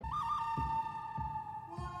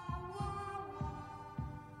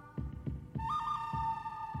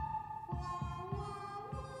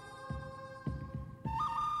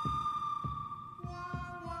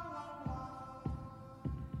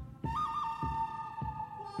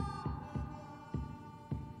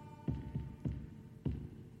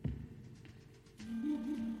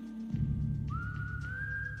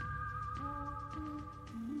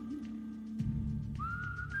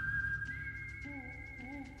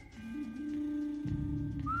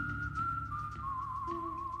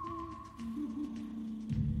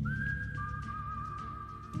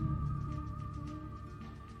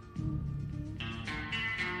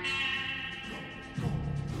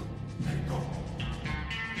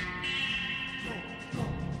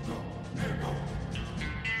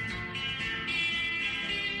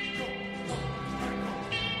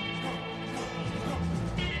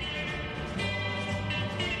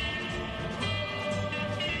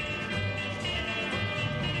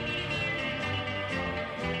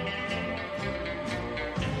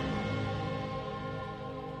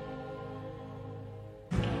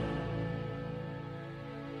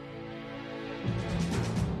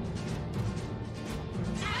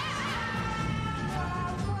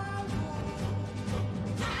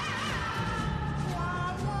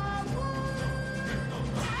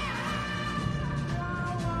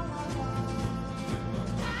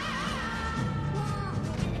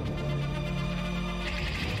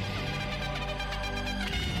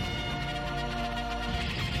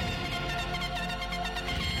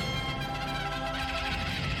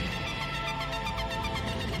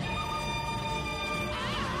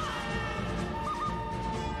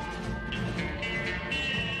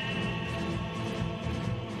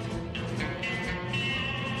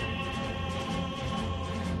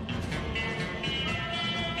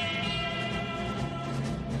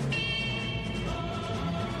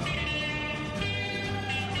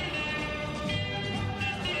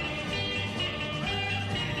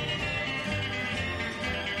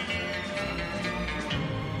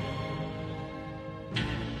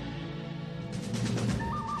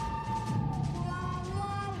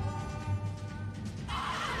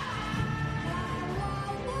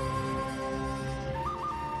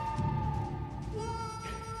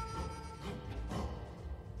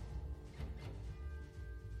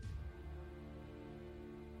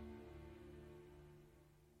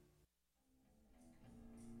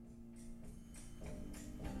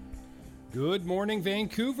Good morning,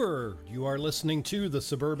 Vancouver. You are listening to the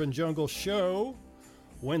Suburban Jungle Show,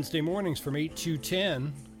 Wednesday mornings from 8 to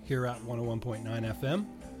 10 here at 101.9 FM.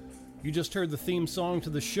 You just heard the theme song to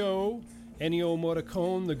the show, Ennio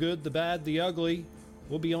Morricone, The Good, the Bad, the Ugly.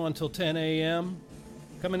 We'll be on till 10 a.m.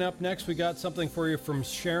 Coming up next, we got something for you from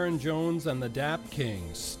Sharon Jones and the Dap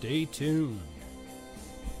Kings. Stay tuned.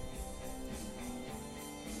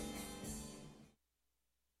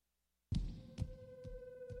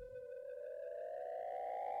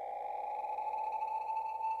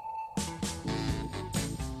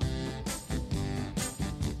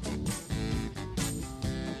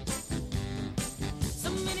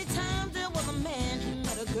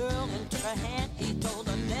 Her hand, he told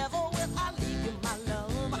her, never will I leave you, my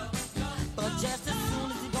love. But just as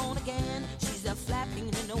soon as he's gone again, she's a flapping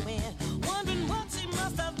in the wind, wondering what she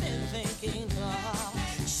must have been thinking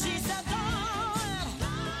of. She said, darling,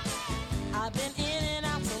 I've been in and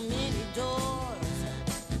out so many doors,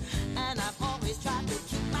 and I've always tried to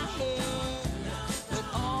keep my head with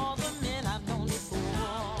all the men I've known before.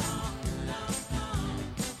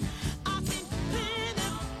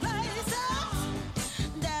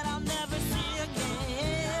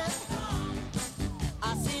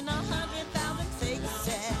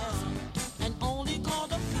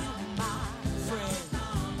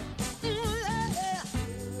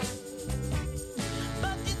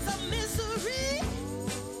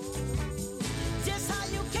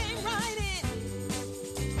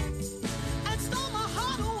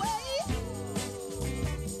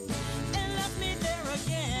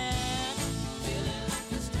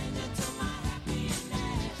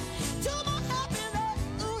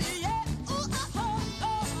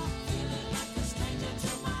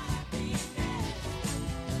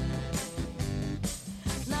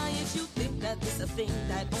 This a thing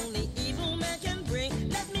that only evil man can bring.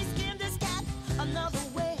 Let me skin this cat another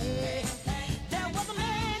way. There was a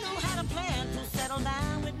man who had a plan to settle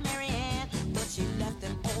down with Mary Ann, but she left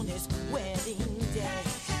him on his wedding day.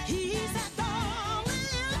 He said, darling,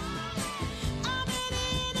 I've been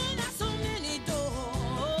in and out so many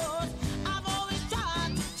doors. I've always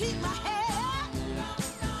tried to keep my head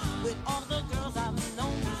with all the girls I've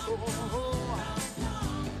known before.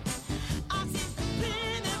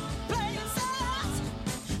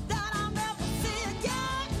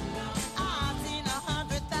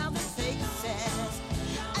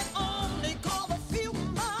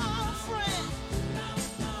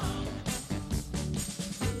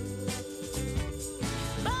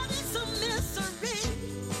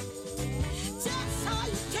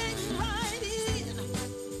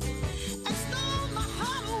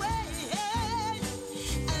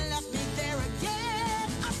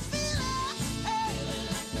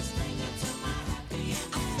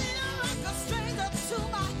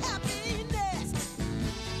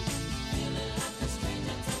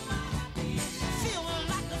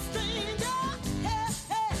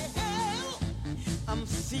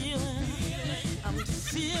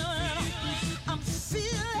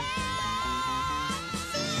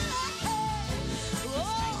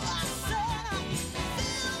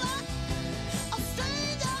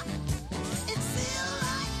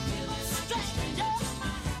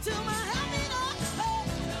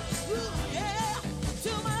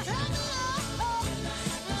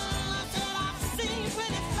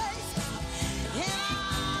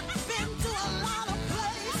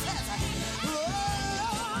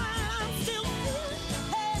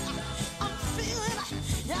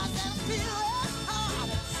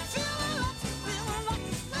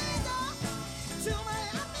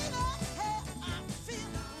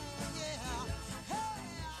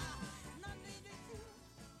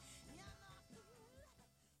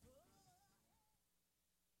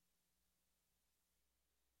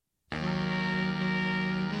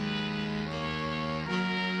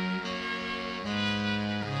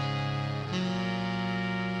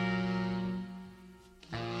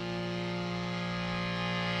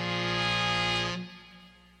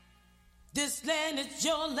 This land is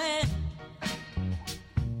your land.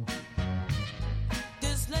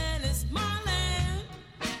 This land is my land.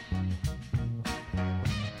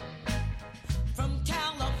 From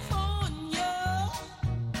California,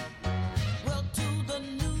 well, to the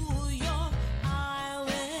New York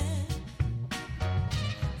Island.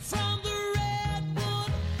 From the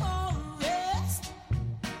Redwood Forest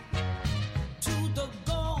to the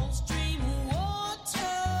Gulf Stream waters.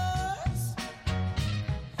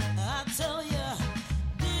 I tell you,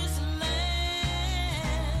 this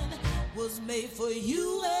land was made for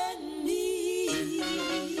you and me.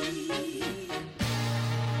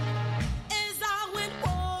 As I went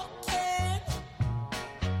walking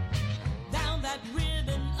down that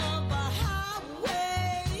ribbon of a highway,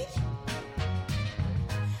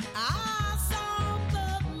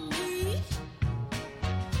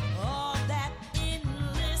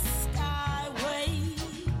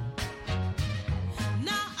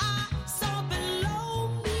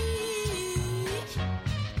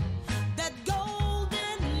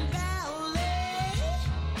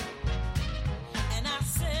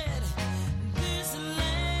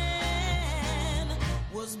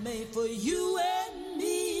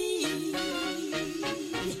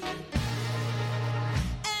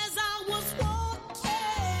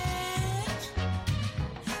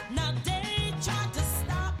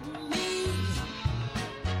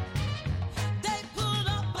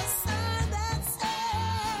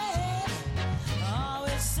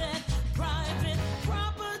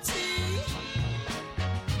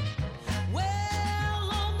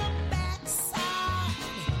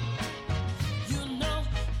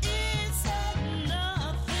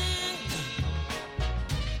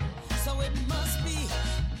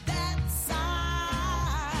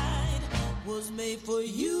 made for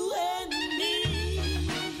you and me.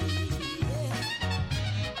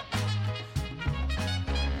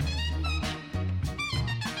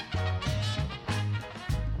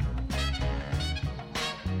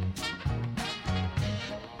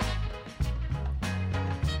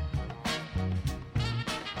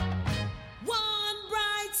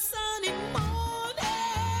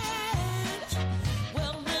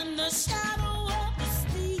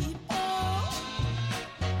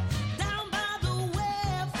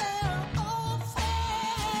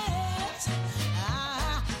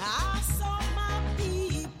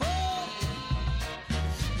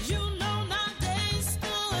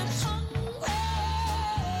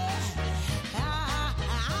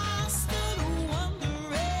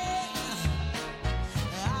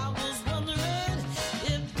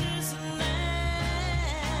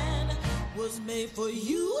 For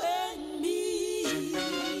you and me,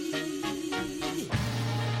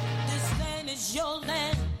 this land is your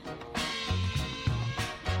land.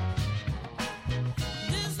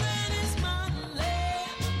 This land is my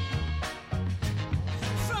land.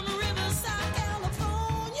 From Riverside,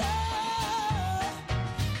 California,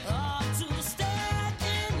 to the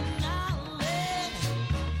Staten Island,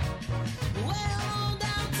 well on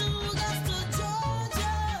down to Augusta,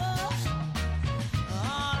 Georgia.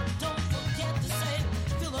 Don't forget to say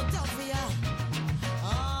Philadelphia.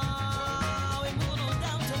 We moved on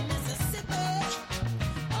down to Mississippi.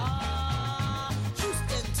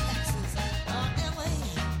 Houston, Texas, LA.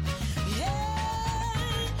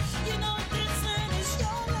 Yeah, you know this land is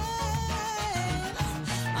your land.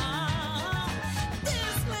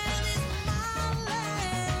 This land is my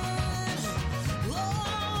land.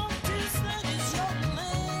 Oh, this land is your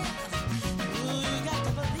land. You got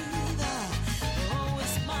to believe, oh,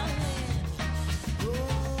 it's my land.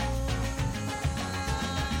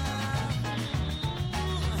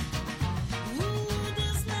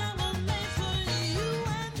 This land was made for you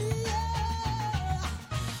and me.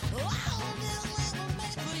 This land was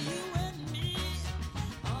made for you and me.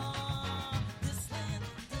 This land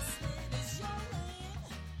is your land.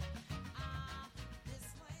 This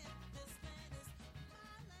land is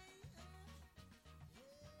my land.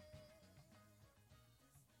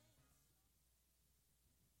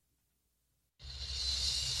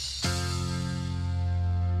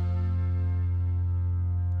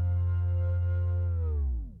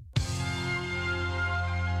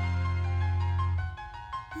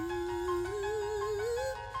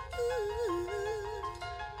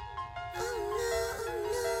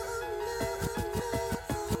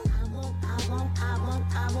 I won't cry for you.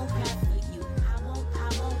 I won't beg for you. I won't cry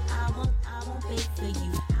for you. I won't beg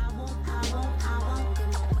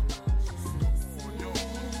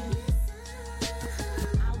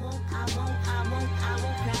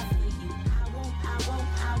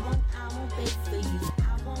for you.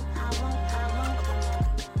 I won't.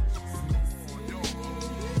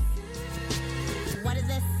 What is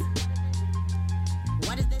this?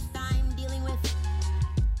 What is this I'm dealing with?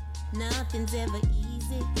 Nothing's ever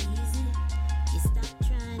easy. You stop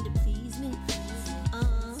trying to please me.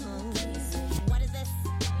 What is this?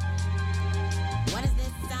 What is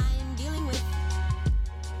this I'm dealing with?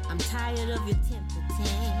 I'm tired of your temper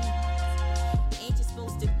tantrum. Ain't you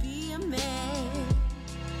supposed to be a man?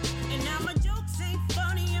 And now my jokes ain't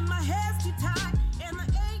funny and my hair's too tight, and there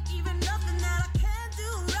ain't even nothing that I can do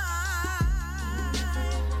right,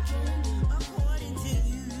 according to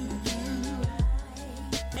you.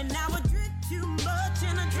 And now I drink too much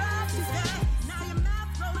and I drive too fast. Now your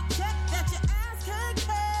mouth wrote a check that your ass can't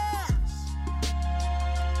cash,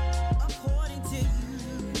 according to you.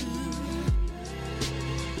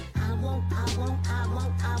 I won't cry for you. I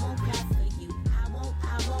won't beg for you. I won't.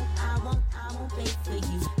 I won't cry for you. I won't beg for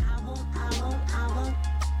you. I won't.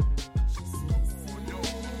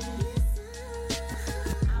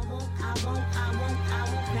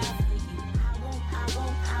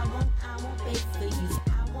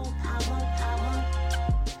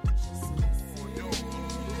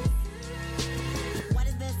 What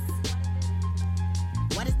is this?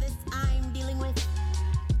 What is this I'm dealing with?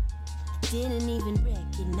 Didn't even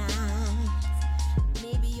recognize.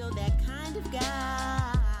 Maybe you're that kind of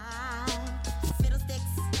guy.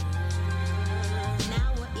 Fiddlesticks.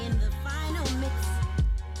 Now we're in the final mix,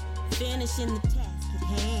 finishing the task at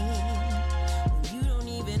hand. You don't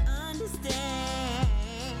even understand.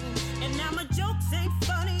 And now my jokes ain't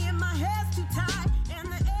funny and my hair's too tight, and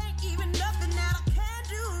there ain't even nothing that I can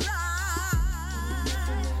do right,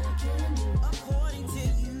 according to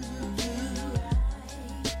you.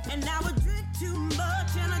 And now I drink too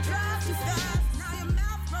much and I drive too fast. Now your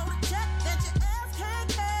mouth wrote a check that your ass can't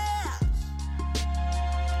cash,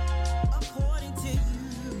 according to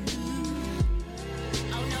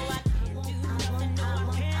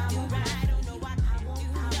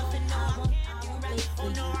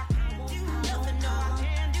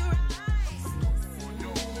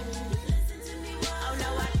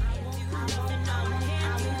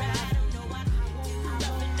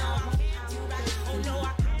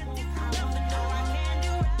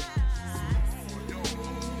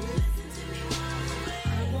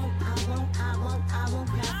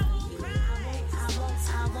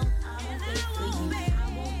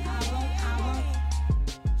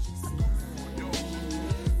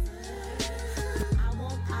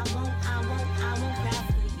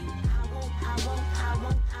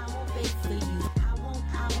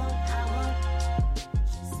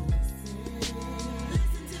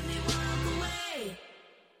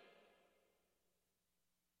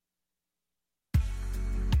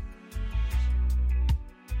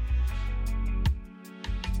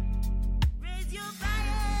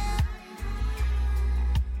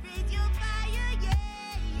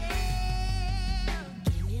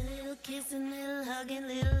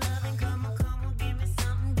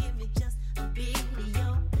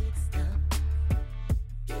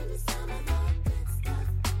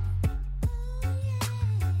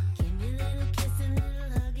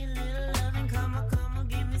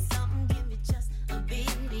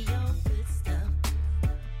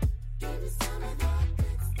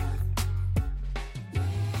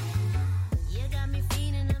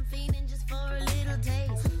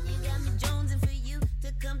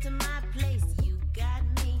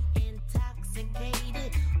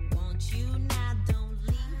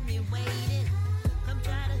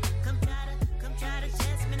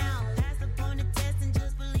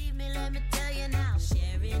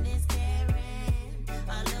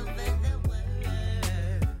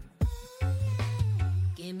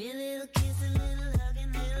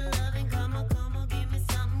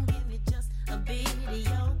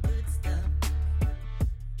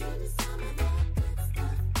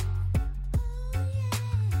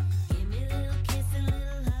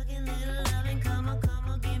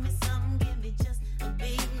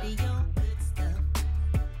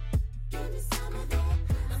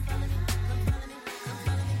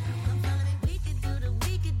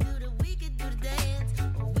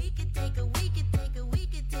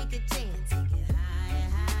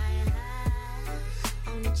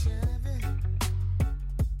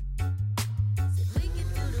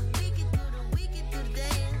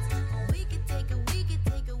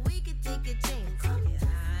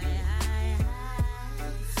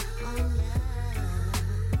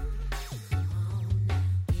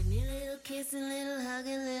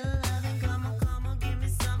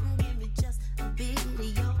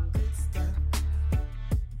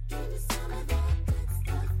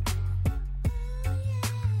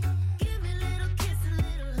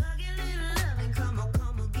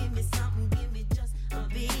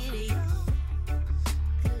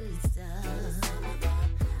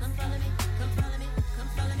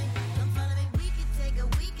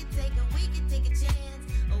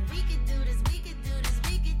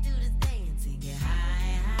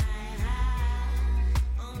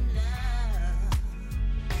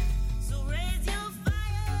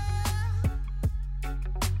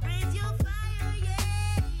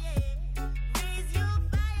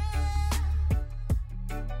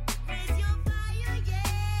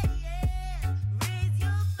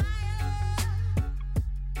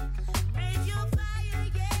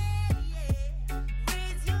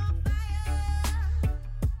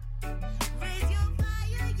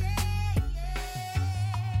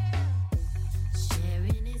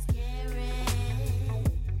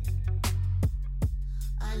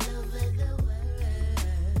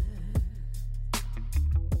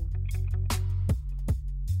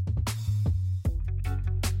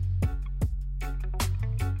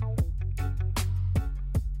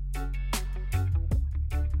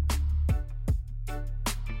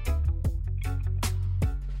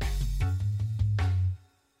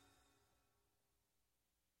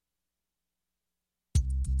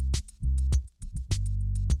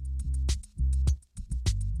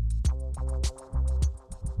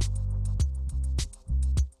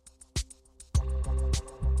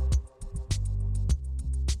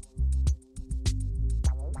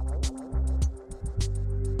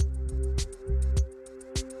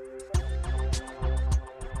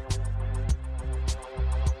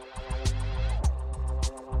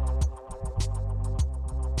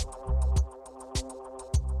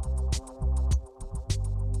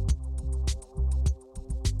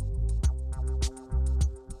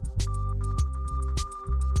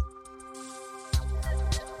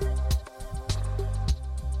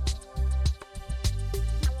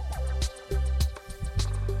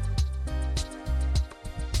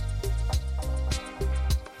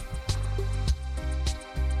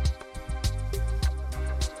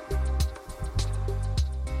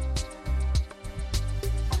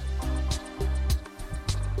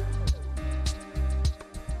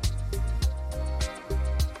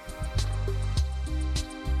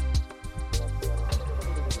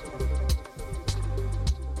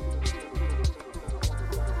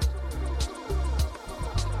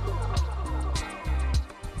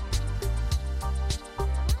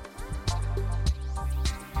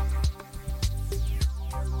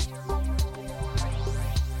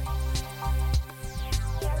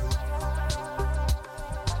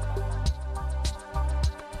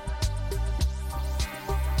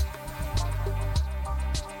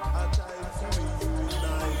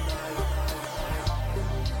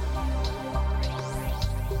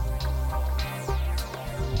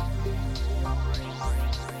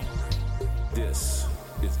This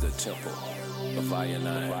is the temple of I.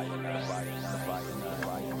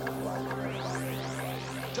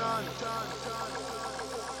 Done.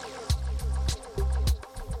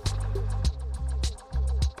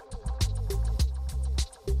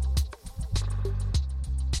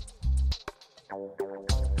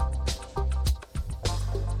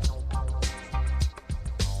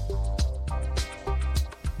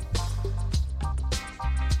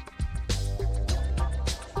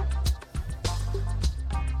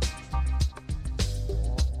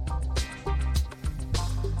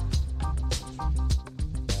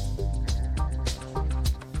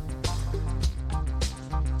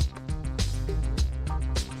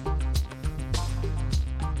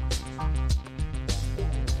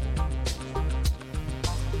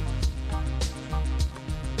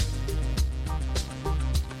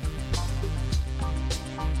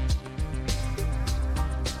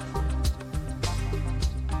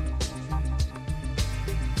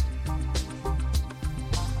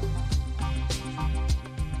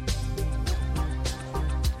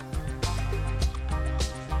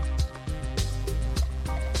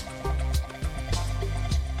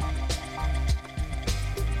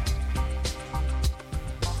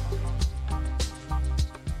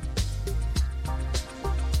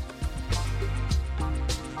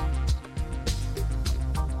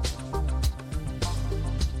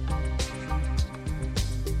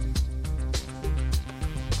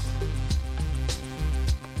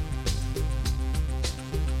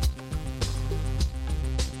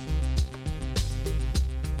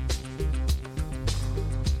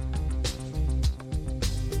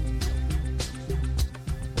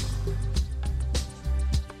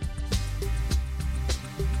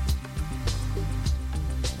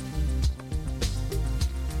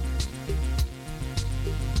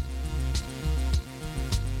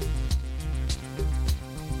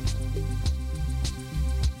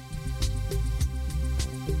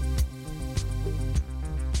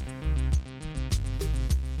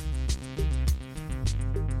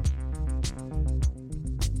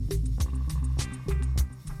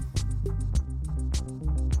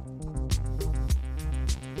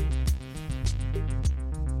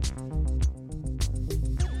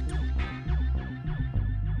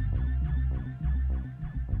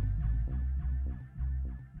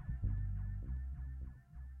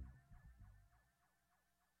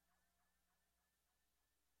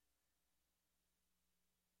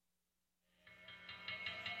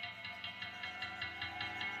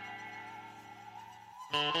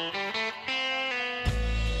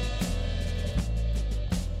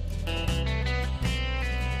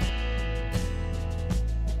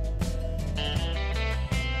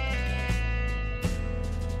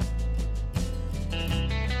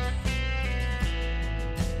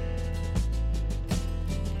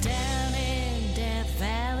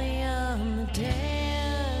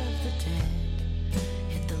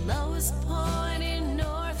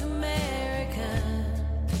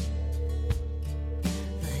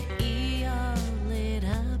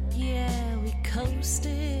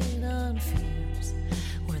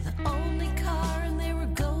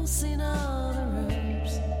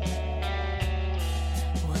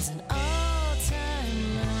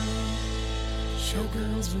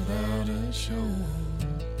 Showgirls without a show.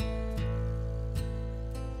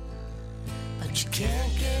 But you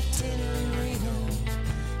can't get dinner in Reno,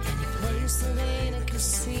 any place that ain't a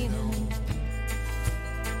casino.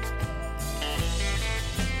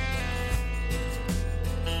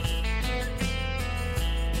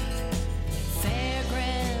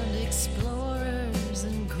 Fairground explorers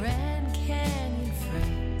and Grand Canyon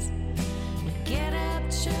friends would get up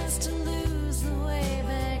just to lose the way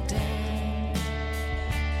back down,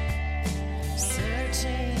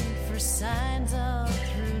 searching for signs all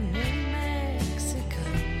through New Mexico.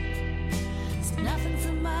 There's nothing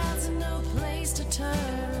for miles and no place to turn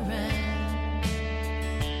around.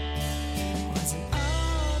 Was an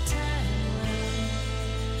all-time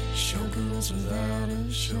low. Showgirls without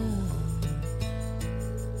a show.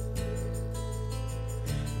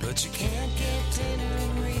 But you can't get dinner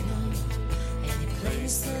in Reno, any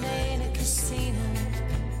place that ain't a casino.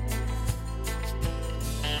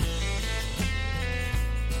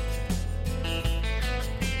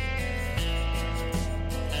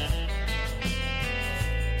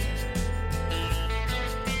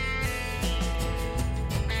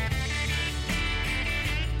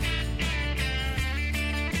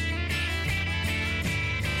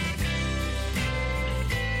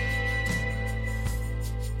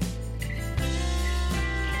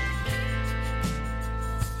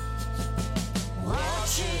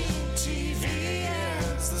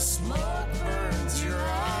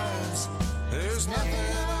 there's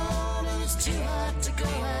nothing on and it's too hot to go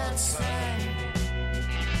outside.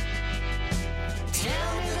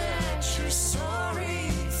 Tell me that you're sorry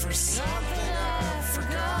for something I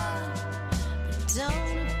forgot, but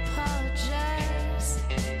don't apologize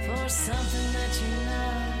for something that you're not.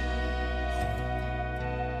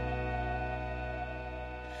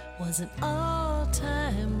 Was an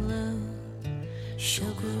all-time love, show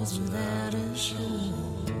grows without a show.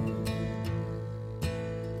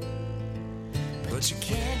 But you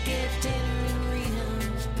can't get dinner in Reno,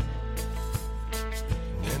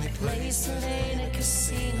 any place that ain't a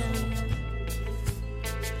casino.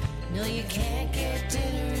 No, you can't get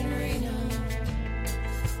dinner in Reno,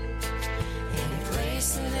 any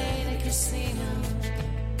place that ain't a casino.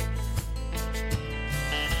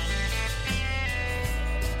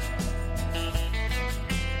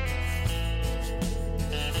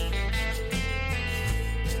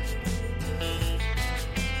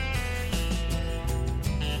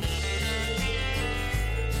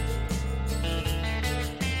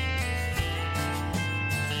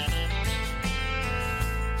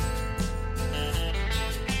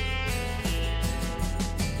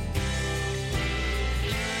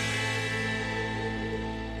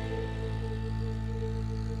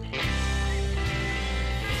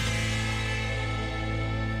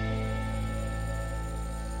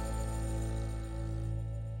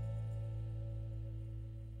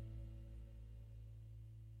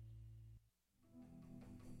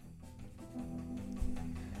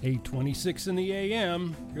 .26 in the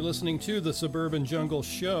AM. You're listening to the Suburban Jungle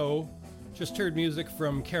Show. Just heard music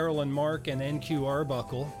from Carolyn Mark and NQ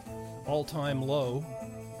Arbuckle, All Time Low.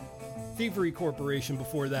 Thievery Corporation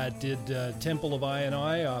before that did Temple of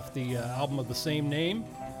I off the album of the same name.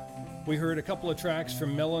 We heard a couple of tracks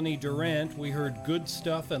from Melanie Durant. We heard Good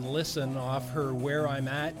Stuff and Listen off her Where I'm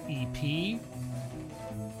At EP.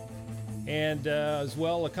 And as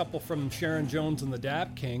well, a couple from Sharon Jones and the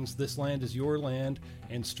Dap Kings, This Land Is Your Land,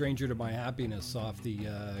 and Stranger to My Happiness off the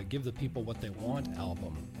Give the People What They Want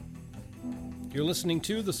album. You're listening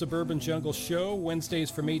to the Suburban Jungle Show,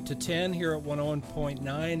 Wednesdays from 8 to 10 here at 101.9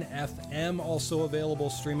 FM, also available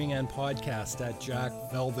streaming and podcast at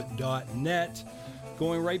jackvelvet.net.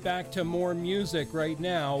 Going right back to more music right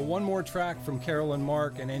now. One more track from Carolyn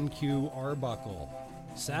Mark and NQ Arbuckle,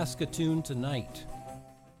 Saskatoon Tonight.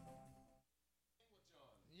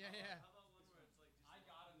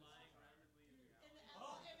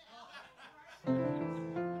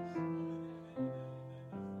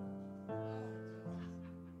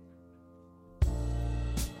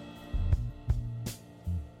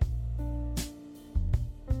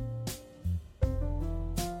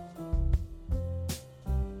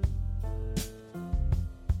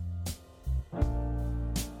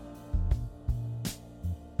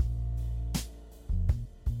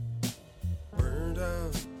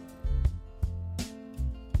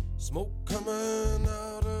 Smoke coming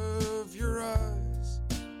out of your eyes,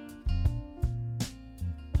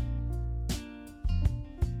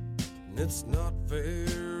 and it's not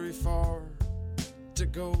very far to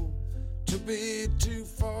go to be too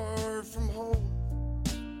far from home.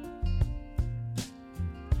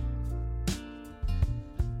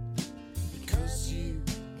 Because you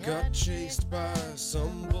got chased by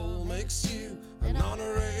some bull makes you an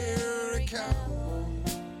honorary cowboy.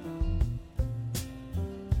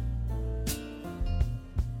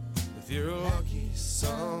 If you're lucky,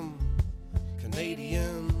 some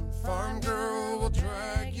Canadian farm girl will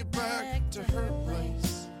drag you back to her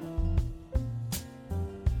place.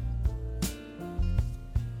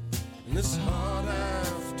 And this hot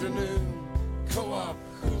afternoon, co-op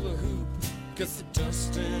hula hoop gets the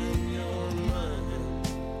dust in your mind.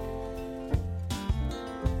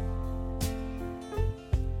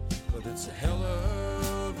 But it's a hell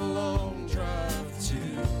of a long drive to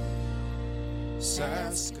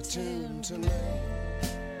Saskatoon tonight.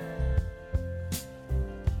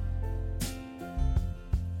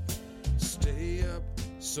 Stay up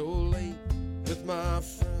so late with my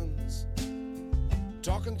friends,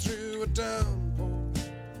 talking through a downpour.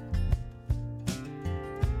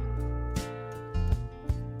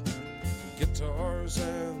 Guitars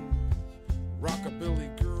and rockabilly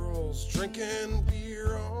girls drinking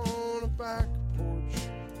beer on a back porch.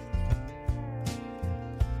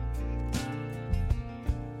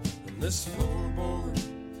 This floorboard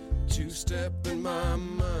two-step in my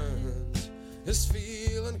mind is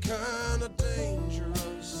feeling kinda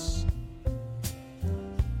dangerous,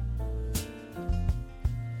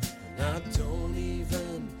 and I don't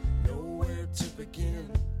even know where to begin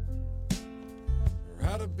or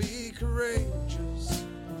how to be courageous.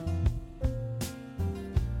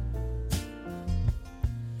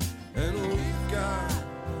 And we've got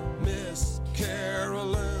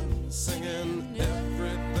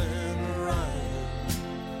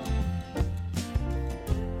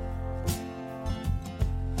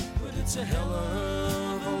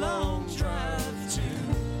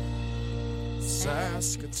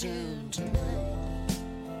Saskatoon tonight.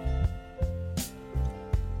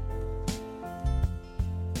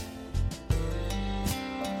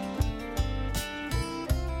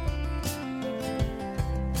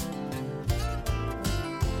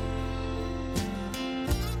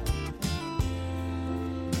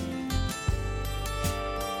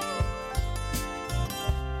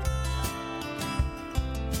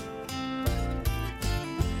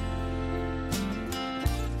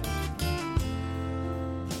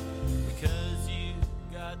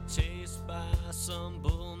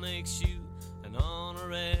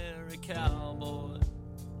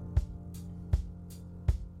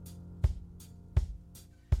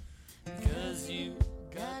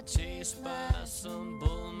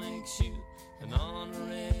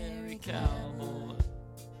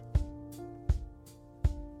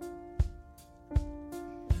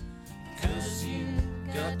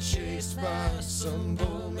 Chased by some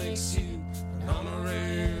bull makes you an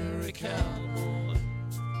honorary cowboy.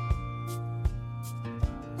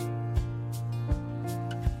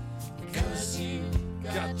 Because you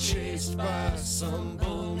got chased by some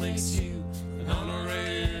bull makes you an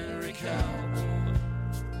honorary cowboy.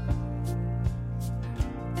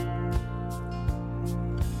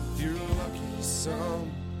 You're lucky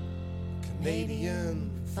some Canadian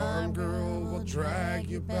farm girl will drag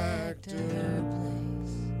you back to her place.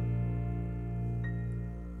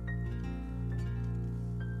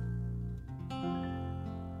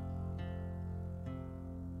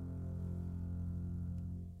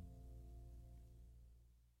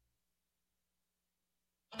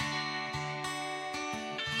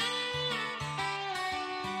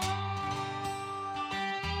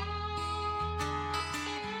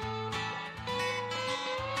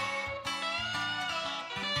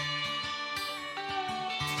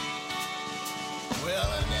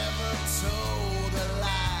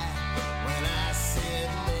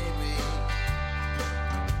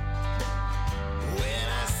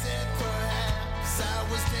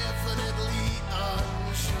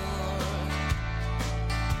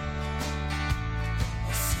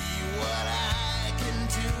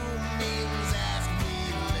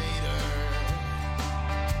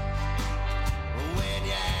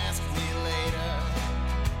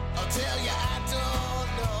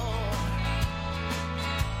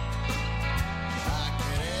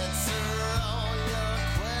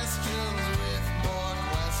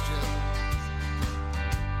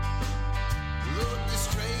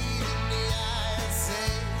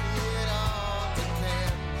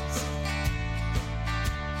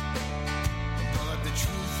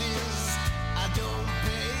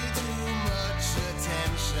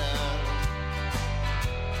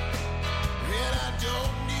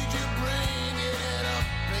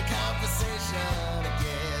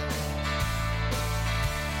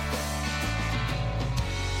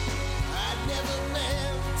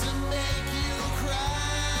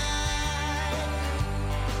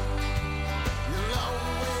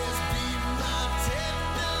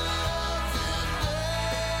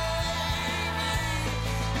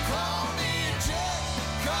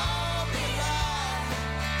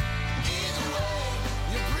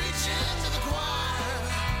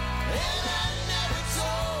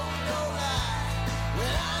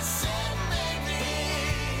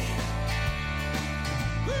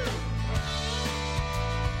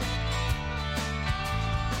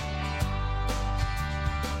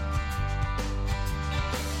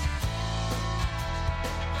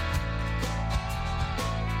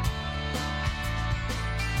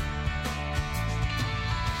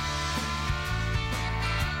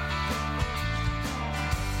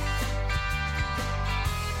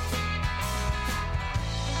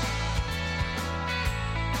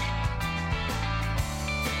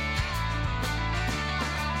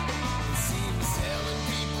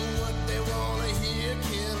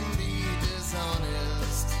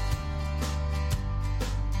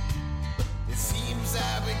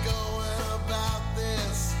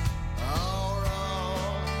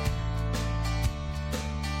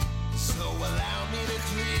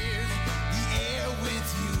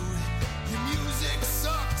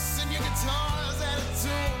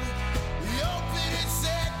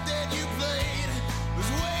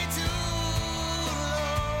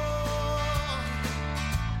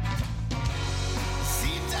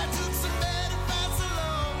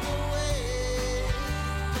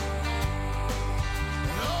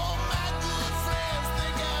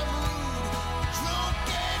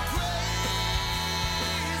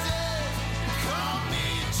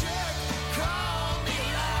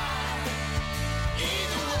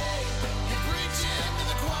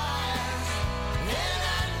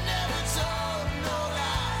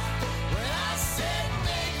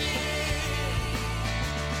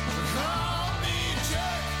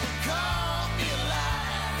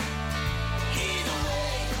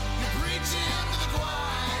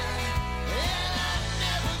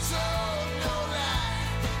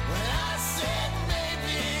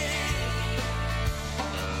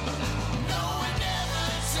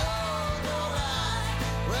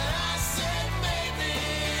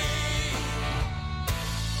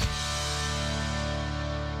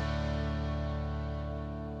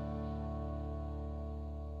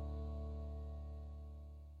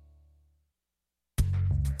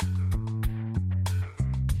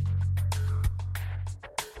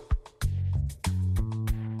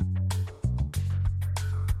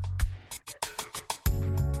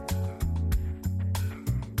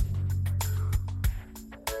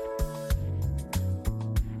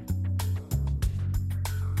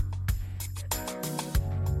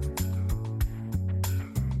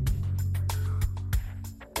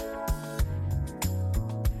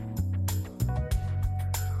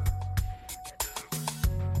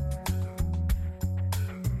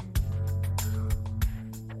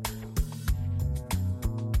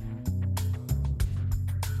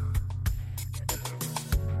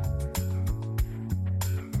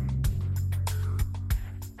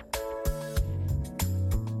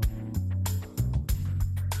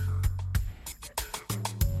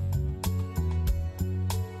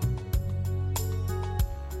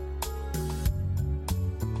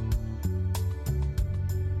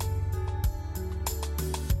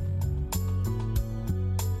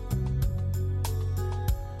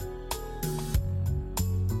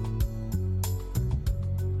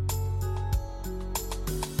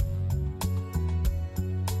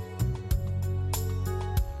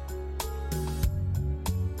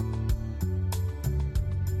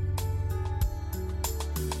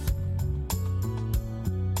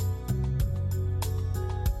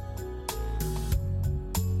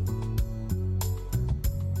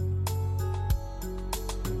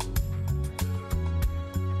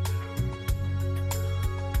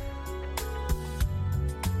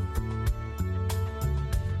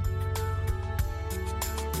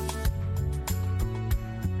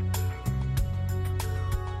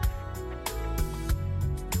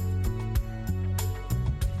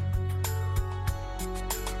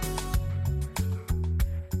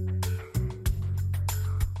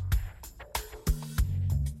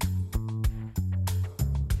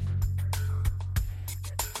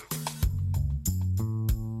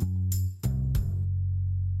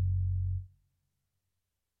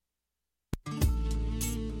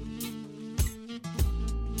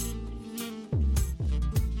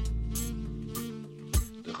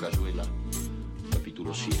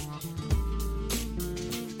 Capítulo 7.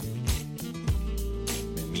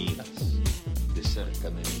 Me miras, de cerca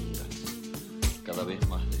me miras, cada vez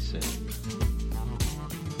más de cerca.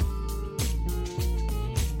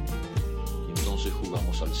 Y entonces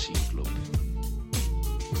jugamos al cíclope.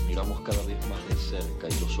 Miramos cada vez más de cerca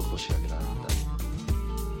y los ojos se agrandan.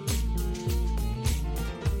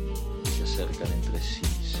 Se acercan entre sí,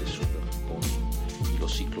 se superponen y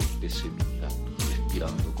los cíclopes se miran,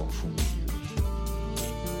 respirando confundidos.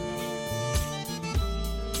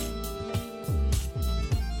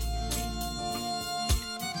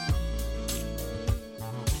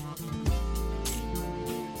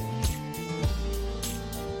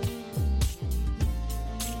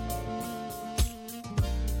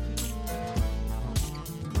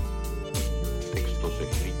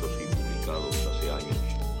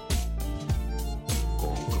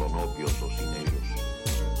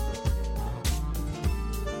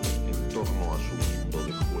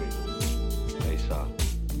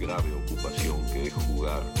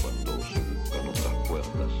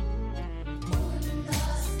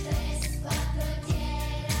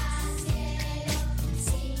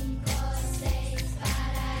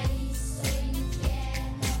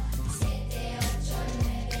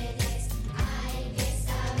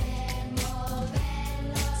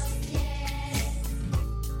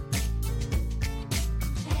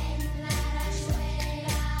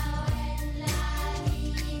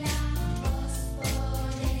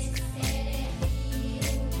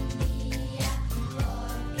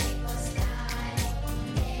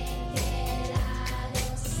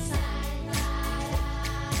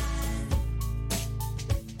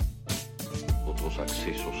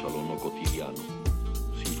 Accesos a lo no cotidiano,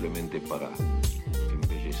 simplemente para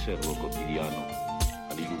embellecer lo cotidiano,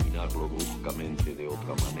 al iluminarlo bruscamente de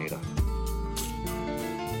otra manera,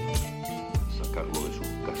 sacarlo de sus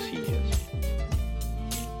casillas,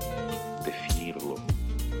 definirlo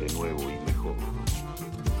de nuevo y mejor.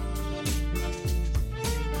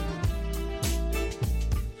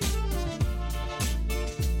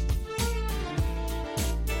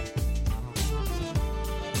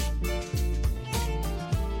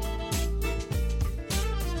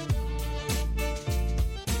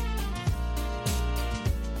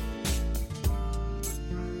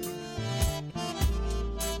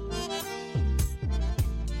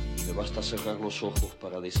 Basta cerrar los ojos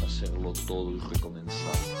para deshacerlo todo y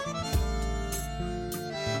recomenzar.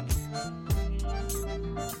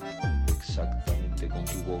 Exactamente con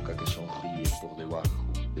tu boca que sonríe por debajo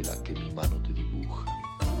de la que mi mano te dibuja.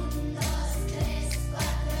 1, 2, 3, 4,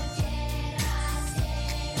 tierra,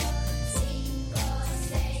 cielo, 5,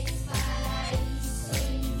 6, paraíso,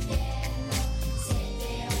 infierno,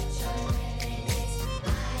 7, 8, 9, 10.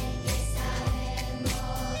 Hay que saber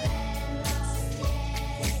mover los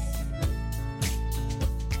pies.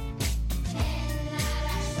 En la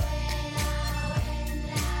rayuela o en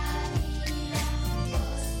la vida,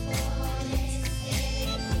 vos podés elegir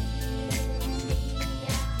un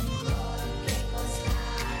día, porque costado de qué lado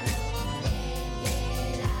saltarás.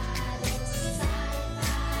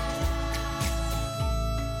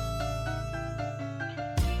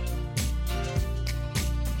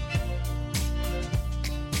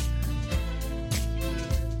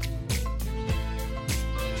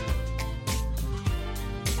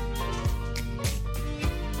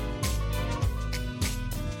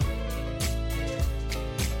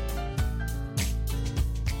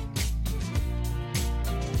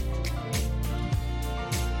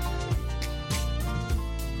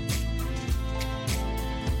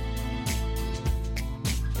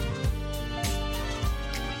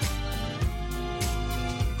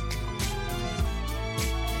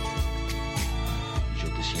 Y yo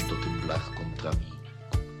te siento temblar contra mí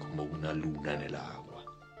como una luna en el agua.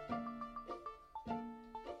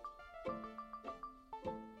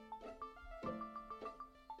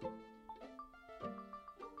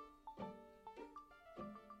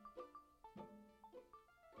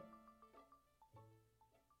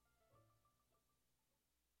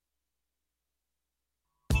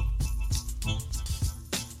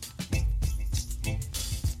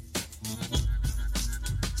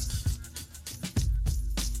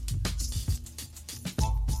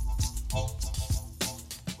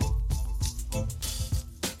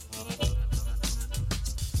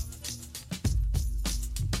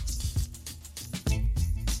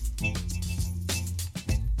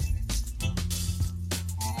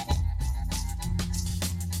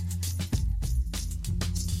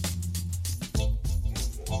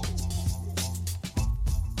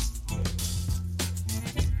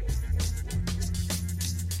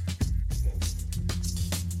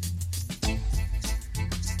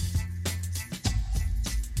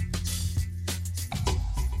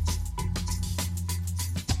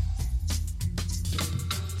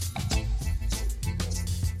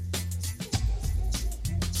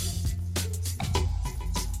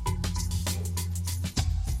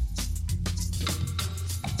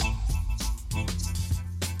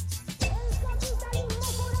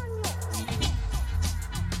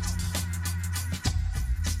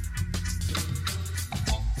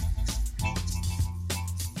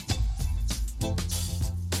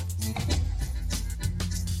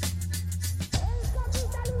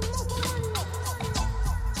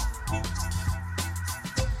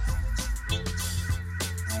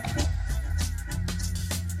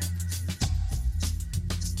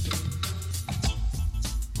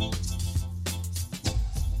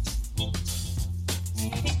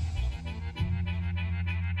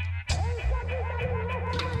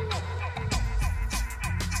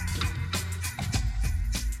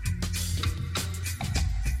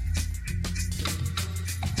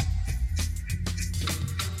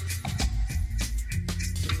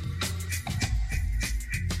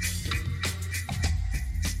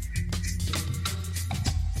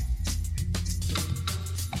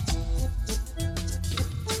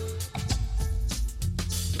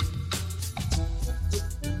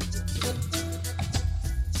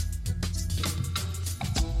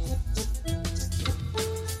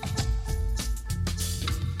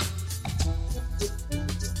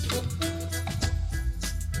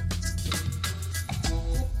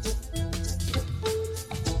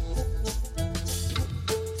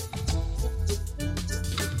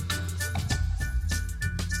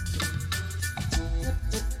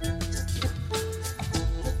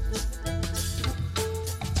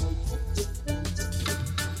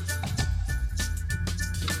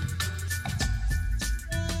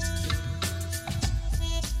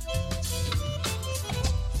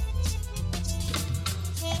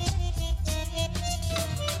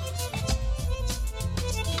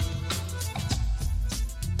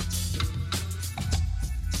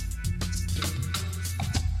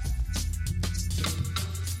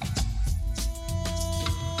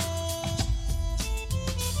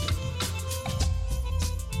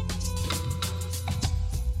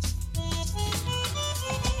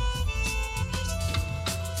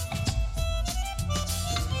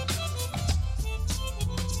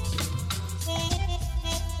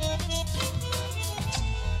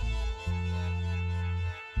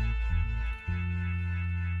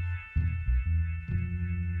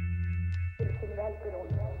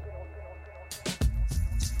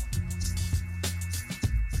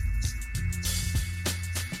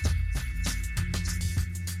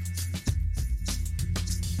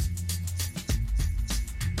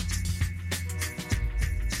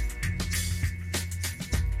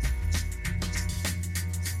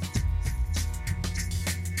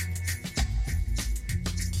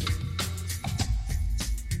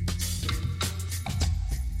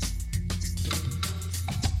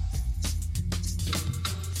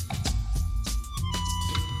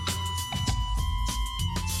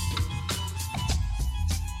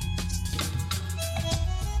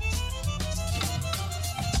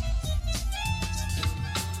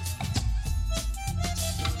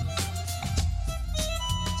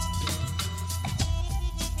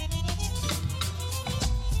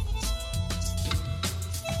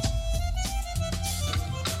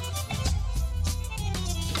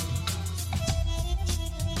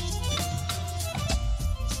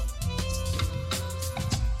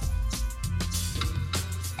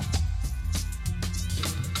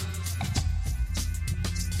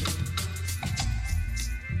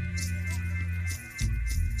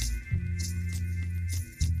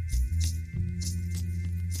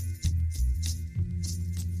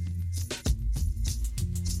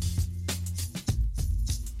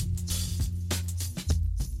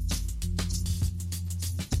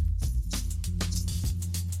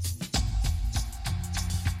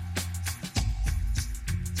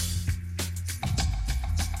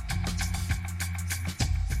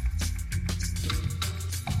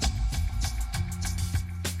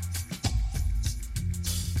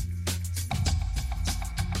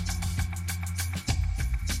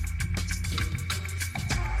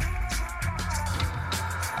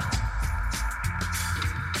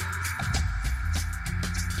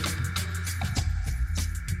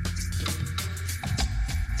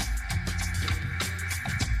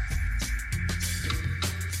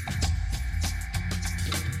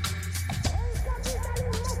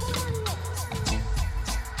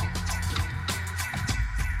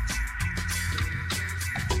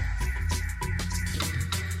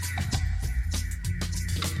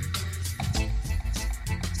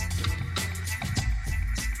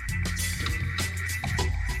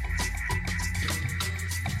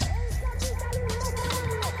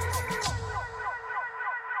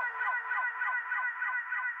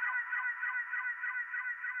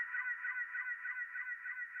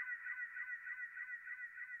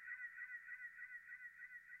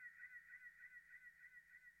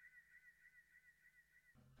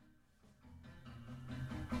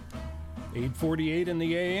 8:48 in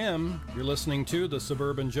the AM. You're listening to the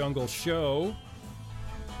Suburban Jungle Show.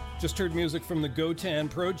 Just heard music from the Gotan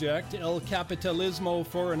Project, El Capitalismo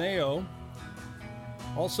Foraneo.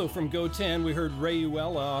 Also from Gotan, we heard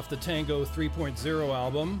Rayuela off the Tango 3.0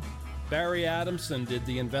 album. Barry Adamson did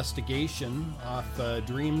The Investigation off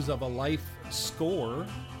Dreams of a Life score.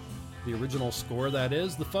 The original score, that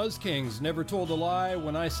is. The Fuzz Kings, Never Told a Lie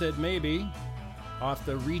When I Said Maybe, off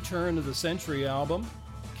the Return of the Century album.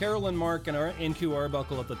 Carolyn Mark and NQ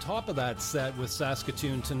Arbuckle at the top of that set with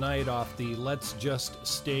Saskatoon Tonight off the Let's Just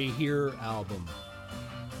Stay Here album.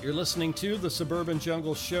 You're listening to the Suburban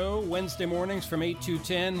Jungle Show, Wednesday mornings from 8 to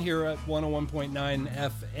 10 here at 101.9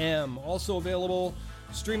 FM. Also available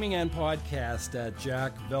streaming and podcast at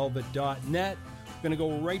jackvelvet.net. Going to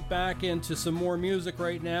go right back into some more music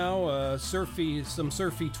right now, some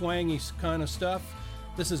surfy, twangy kind of stuff.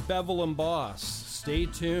 This is Bevel and Boss. Stay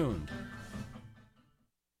tuned.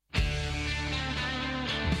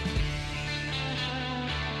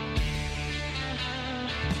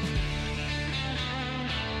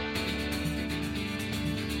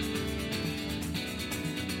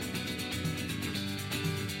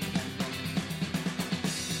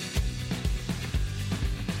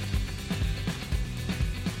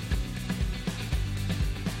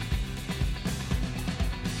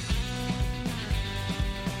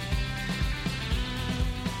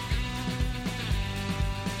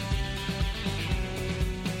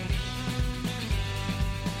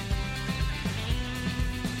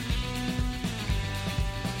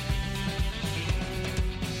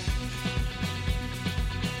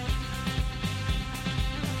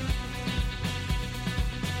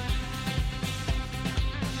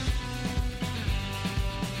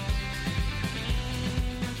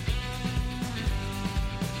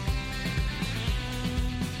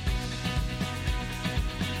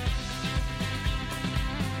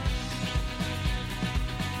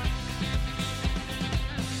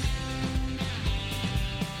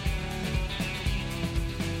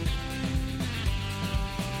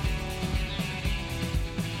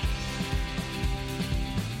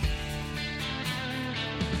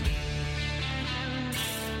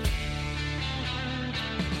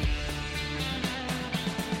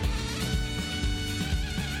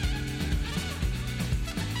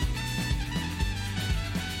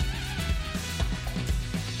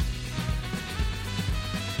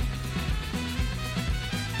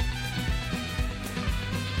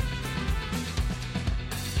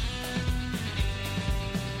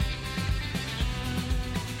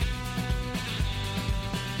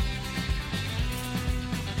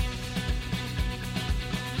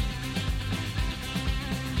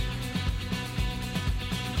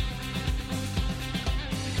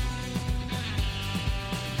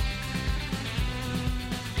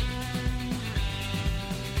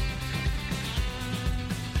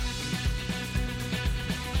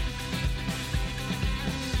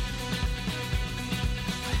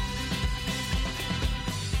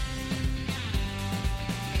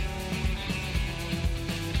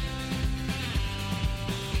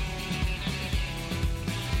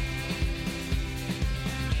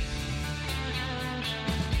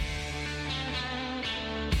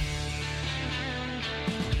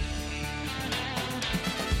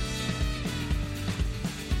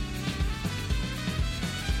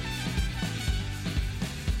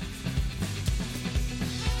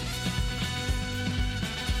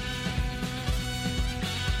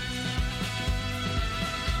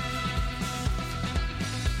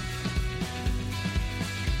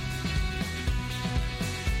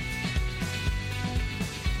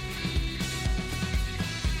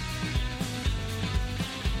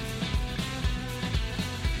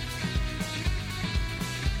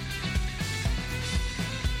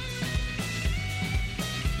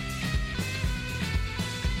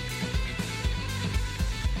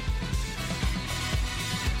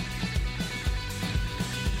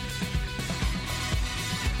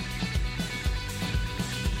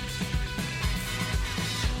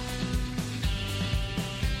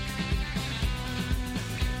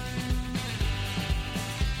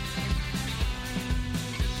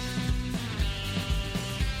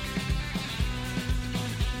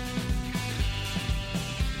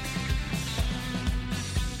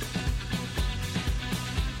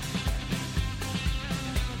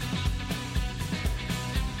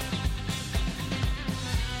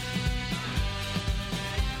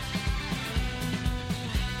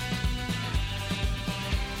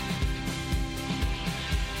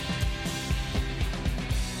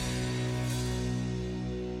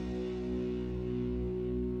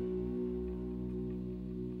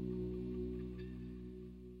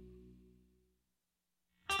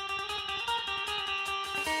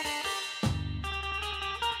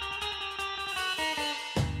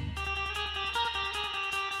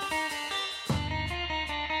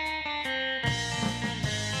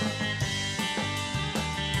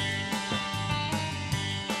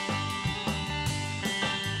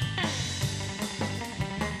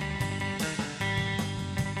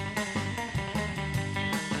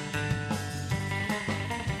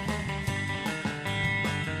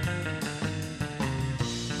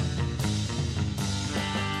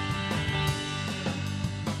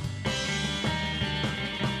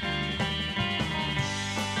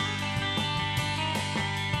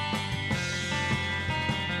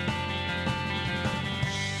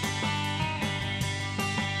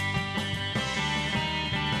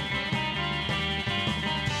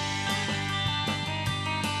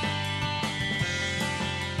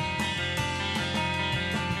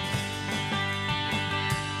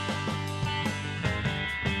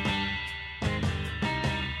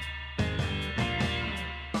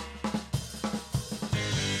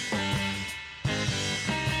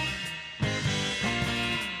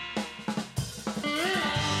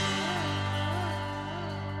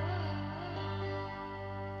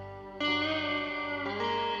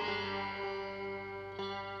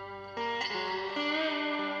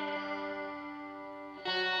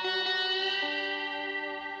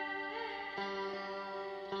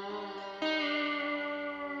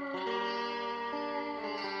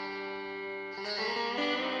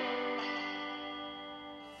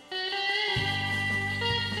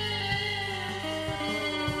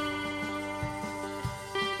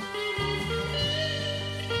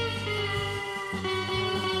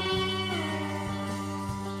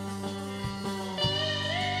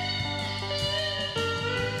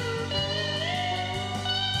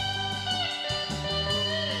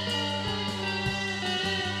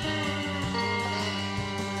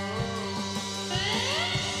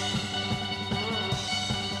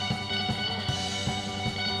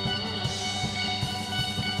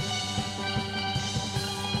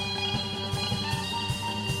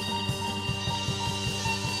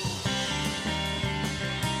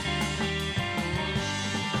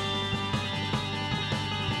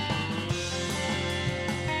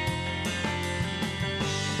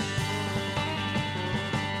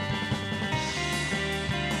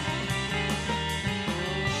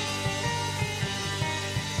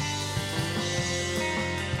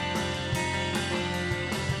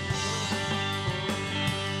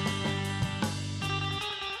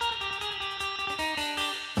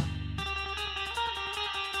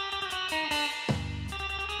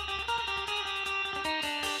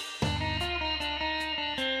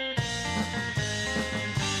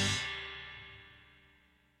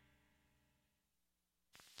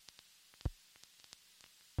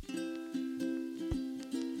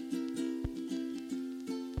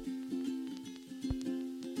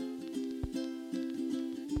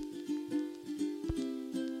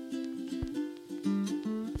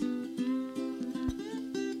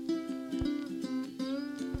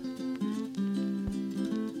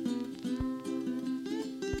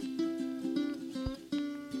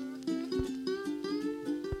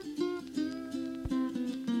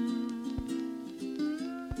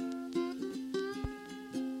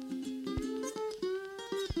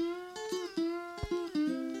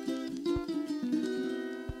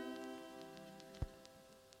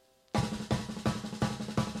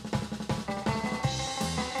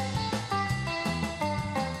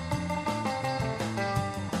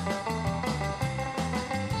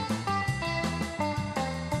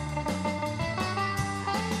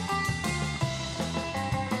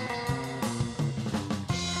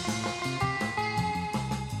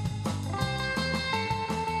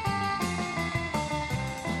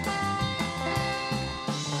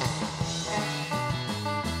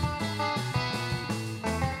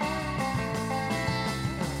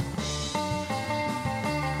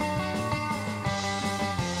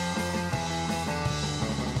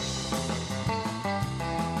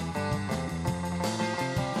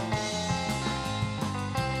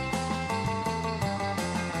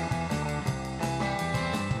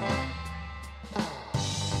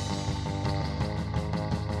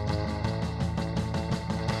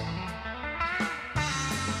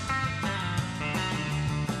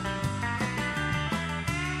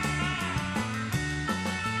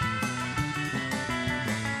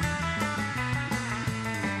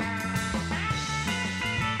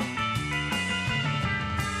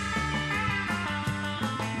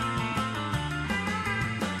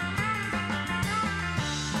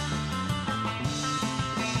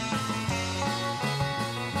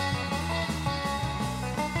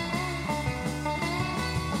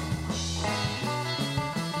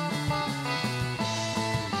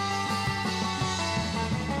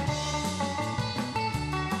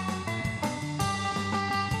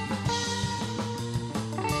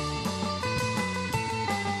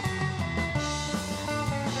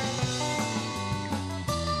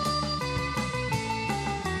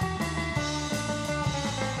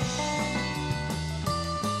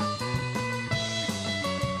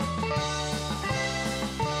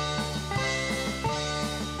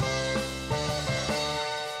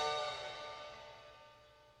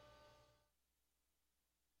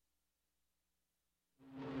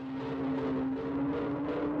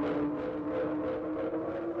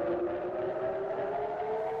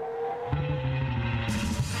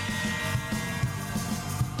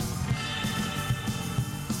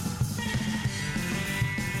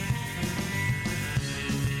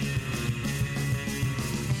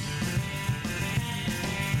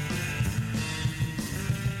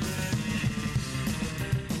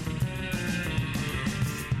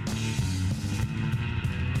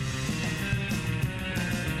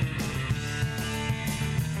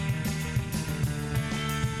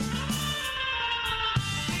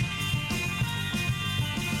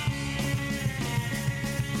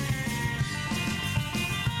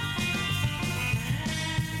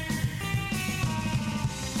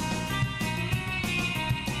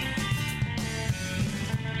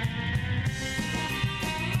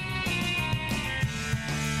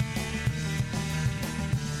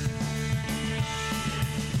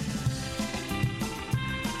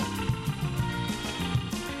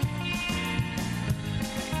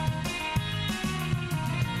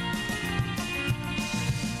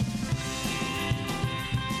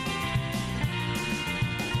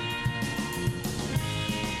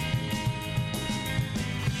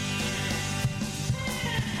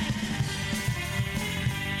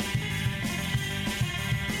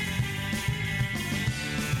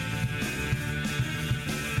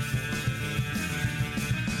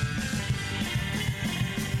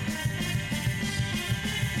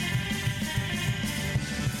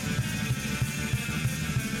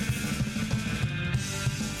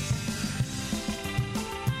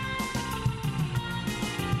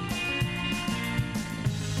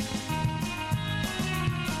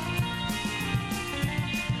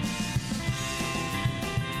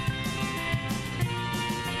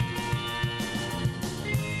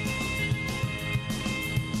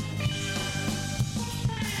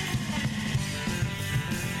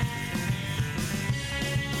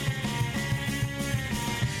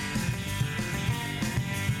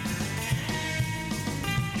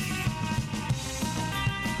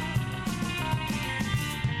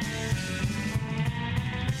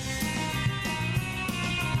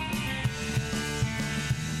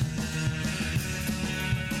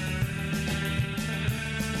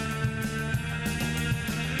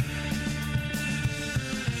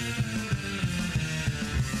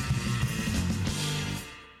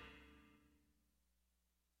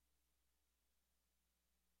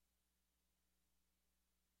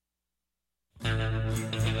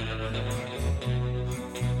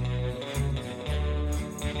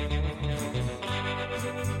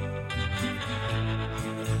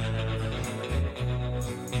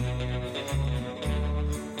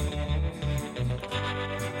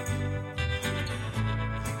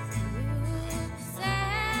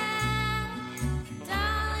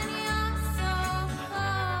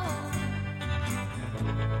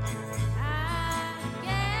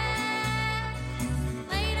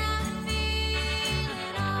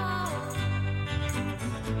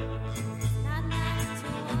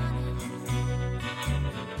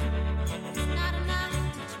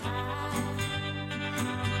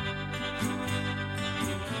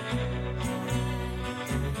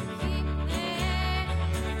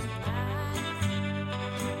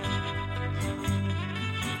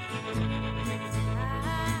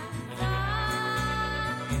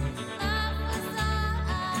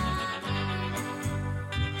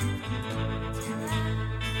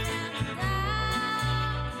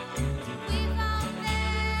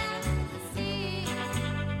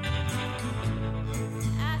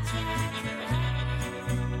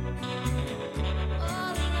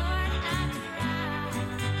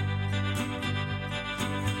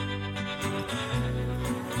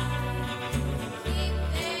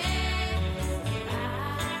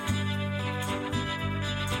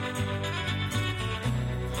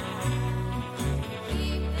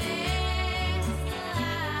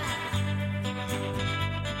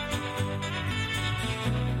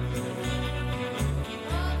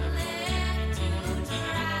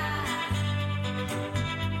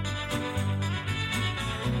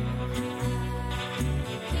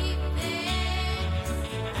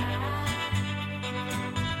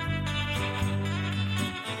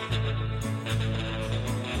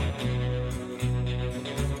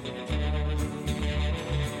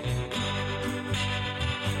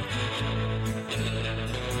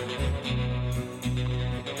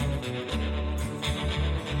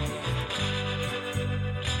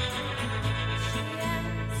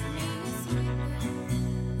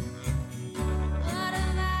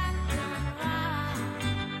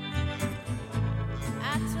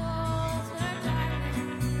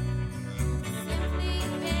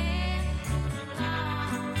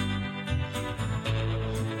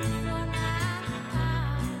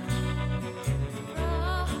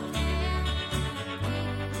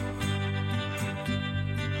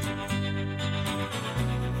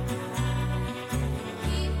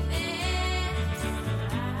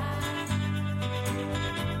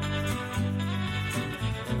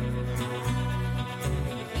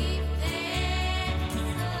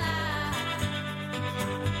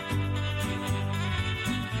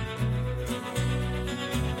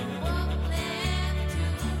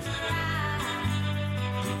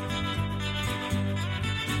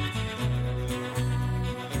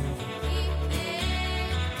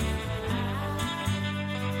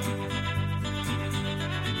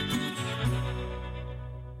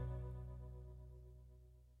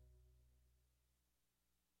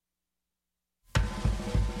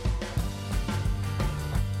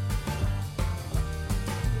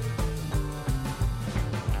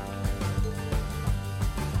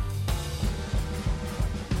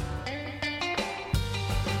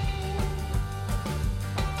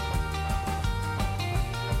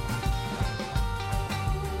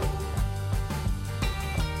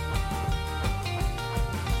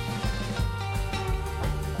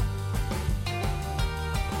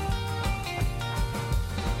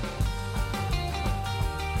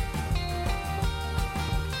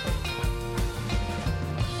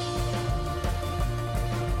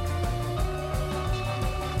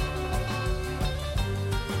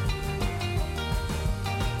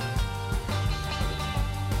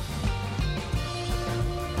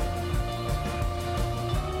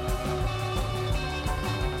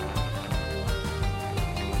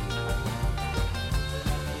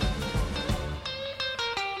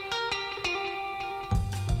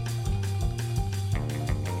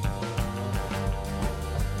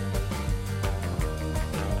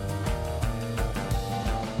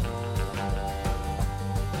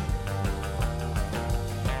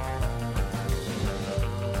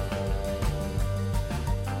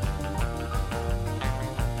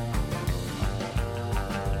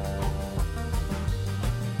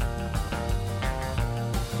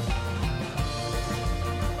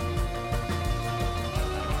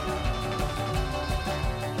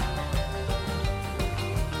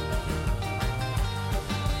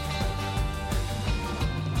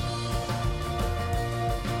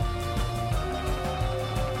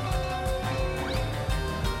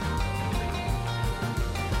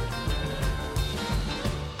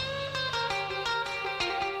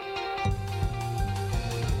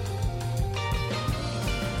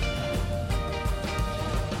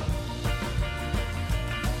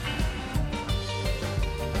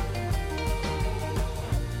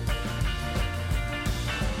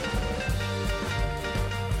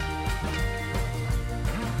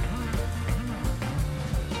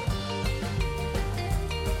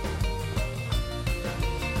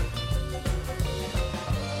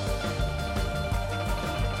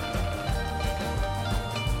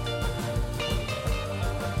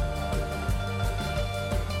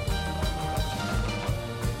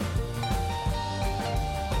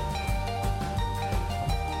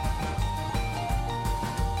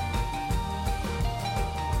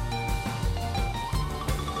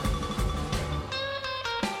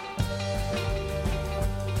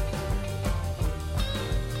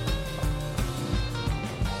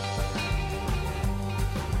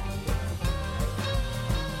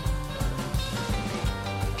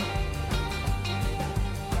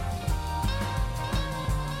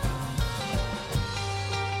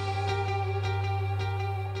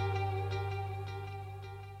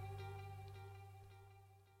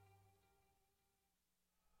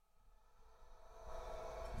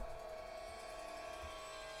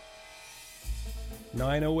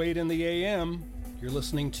 9:08 in the a.m. You're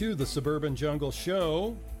listening to the Suburban Jungle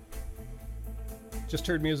Show. Just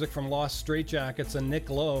heard music from Lost Straitjackets and Nick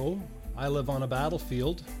Lowe, I Live on a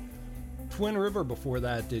Battlefield. Twin River before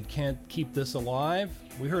that did Can't Keep This Alive.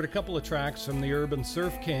 We heard a couple of tracks from the Urban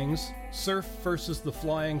Surf Kings, Surf versus the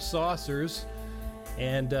Flying Saucers,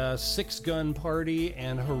 and Six Gun Party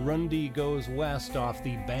and Harundi Goes West off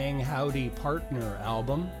the Bang Howdy Partner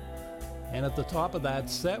album. And at the top of that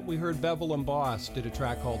set, we heard Bevel and Boss did a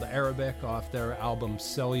track called Arabic off their album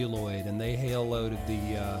Celluloid, and they hail out of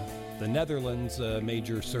the Netherlands,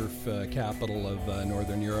 major surf capital of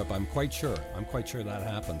Northern Europe. I'm quite sure that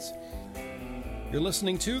happens. You're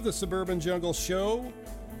listening to the Suburban Jungle Show,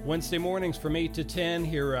 Wednesday mornings from 8 to 10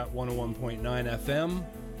 here at 101.9 FM.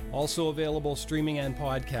 Also available streaming and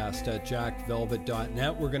podcast at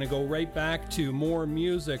jackvelvet.net. We're going to go right back to more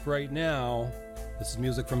music right now. This is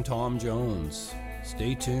music from Tom Jones.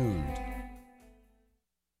 Stay tuned.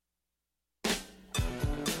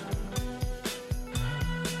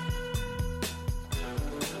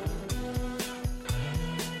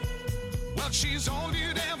 Well, she's all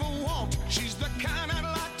you'd ever want. She's the kind I'd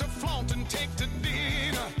like to flaunt and take to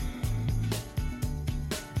dinner.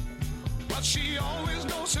 But she always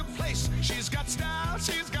knows her place. She's got style,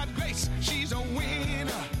 she's got grace. She's a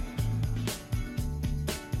winner.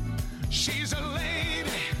 She's a lady.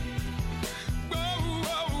 Whoa,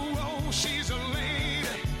 whoa, whoa, she's a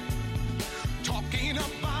lady. Talking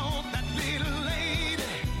about that little lady.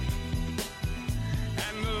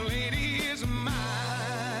 And the lady is mine.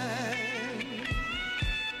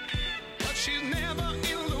 But she's never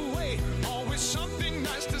in the way. Always something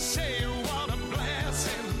nice to say. What a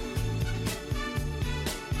blessing.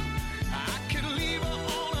 I could leave her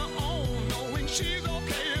on her own, knowing she's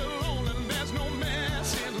okay alone and there's no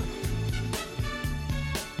messing.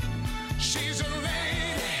 She's a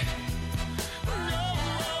lady. Oh,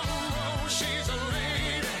 oh, oh, she's a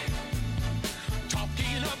lady.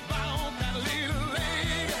 Talking about that little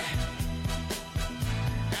lady.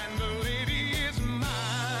 And the lady is mine.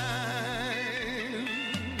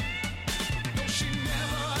 No, she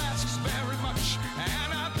never asks very much,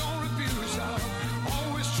 and I don't refuse her.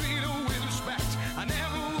 Always treat her with respect. I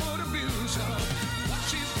never would abuse her. What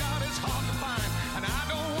she's got is hard to find, and I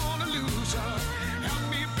don't want to lose her. Help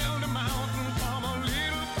me build a mountain from a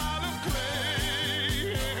little pile of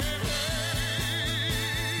clay.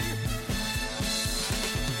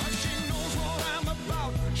 But she knows what I'm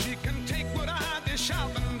about. She can take what I dish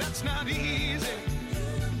out, and that's not easy.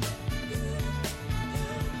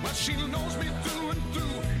 But she knows me through and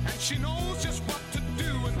through, and she knows just what to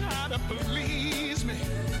do and how to please me.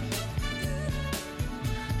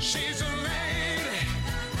 She's a lady.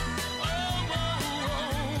 Oh,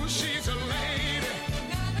 oh, oh, she's a lady.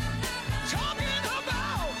 Talking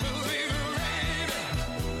about the little lady.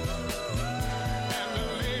 And the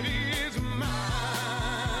lady is mine.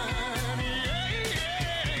 Yeah,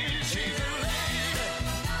 yeah, she's a lady.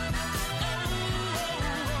 Oh, oh,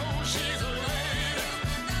 oh, she's a lady.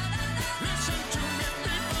 Listen to me,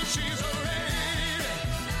 people, she's a lady.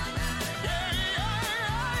 Yeah, yeah,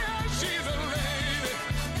 yeah, yeah, she's a lady.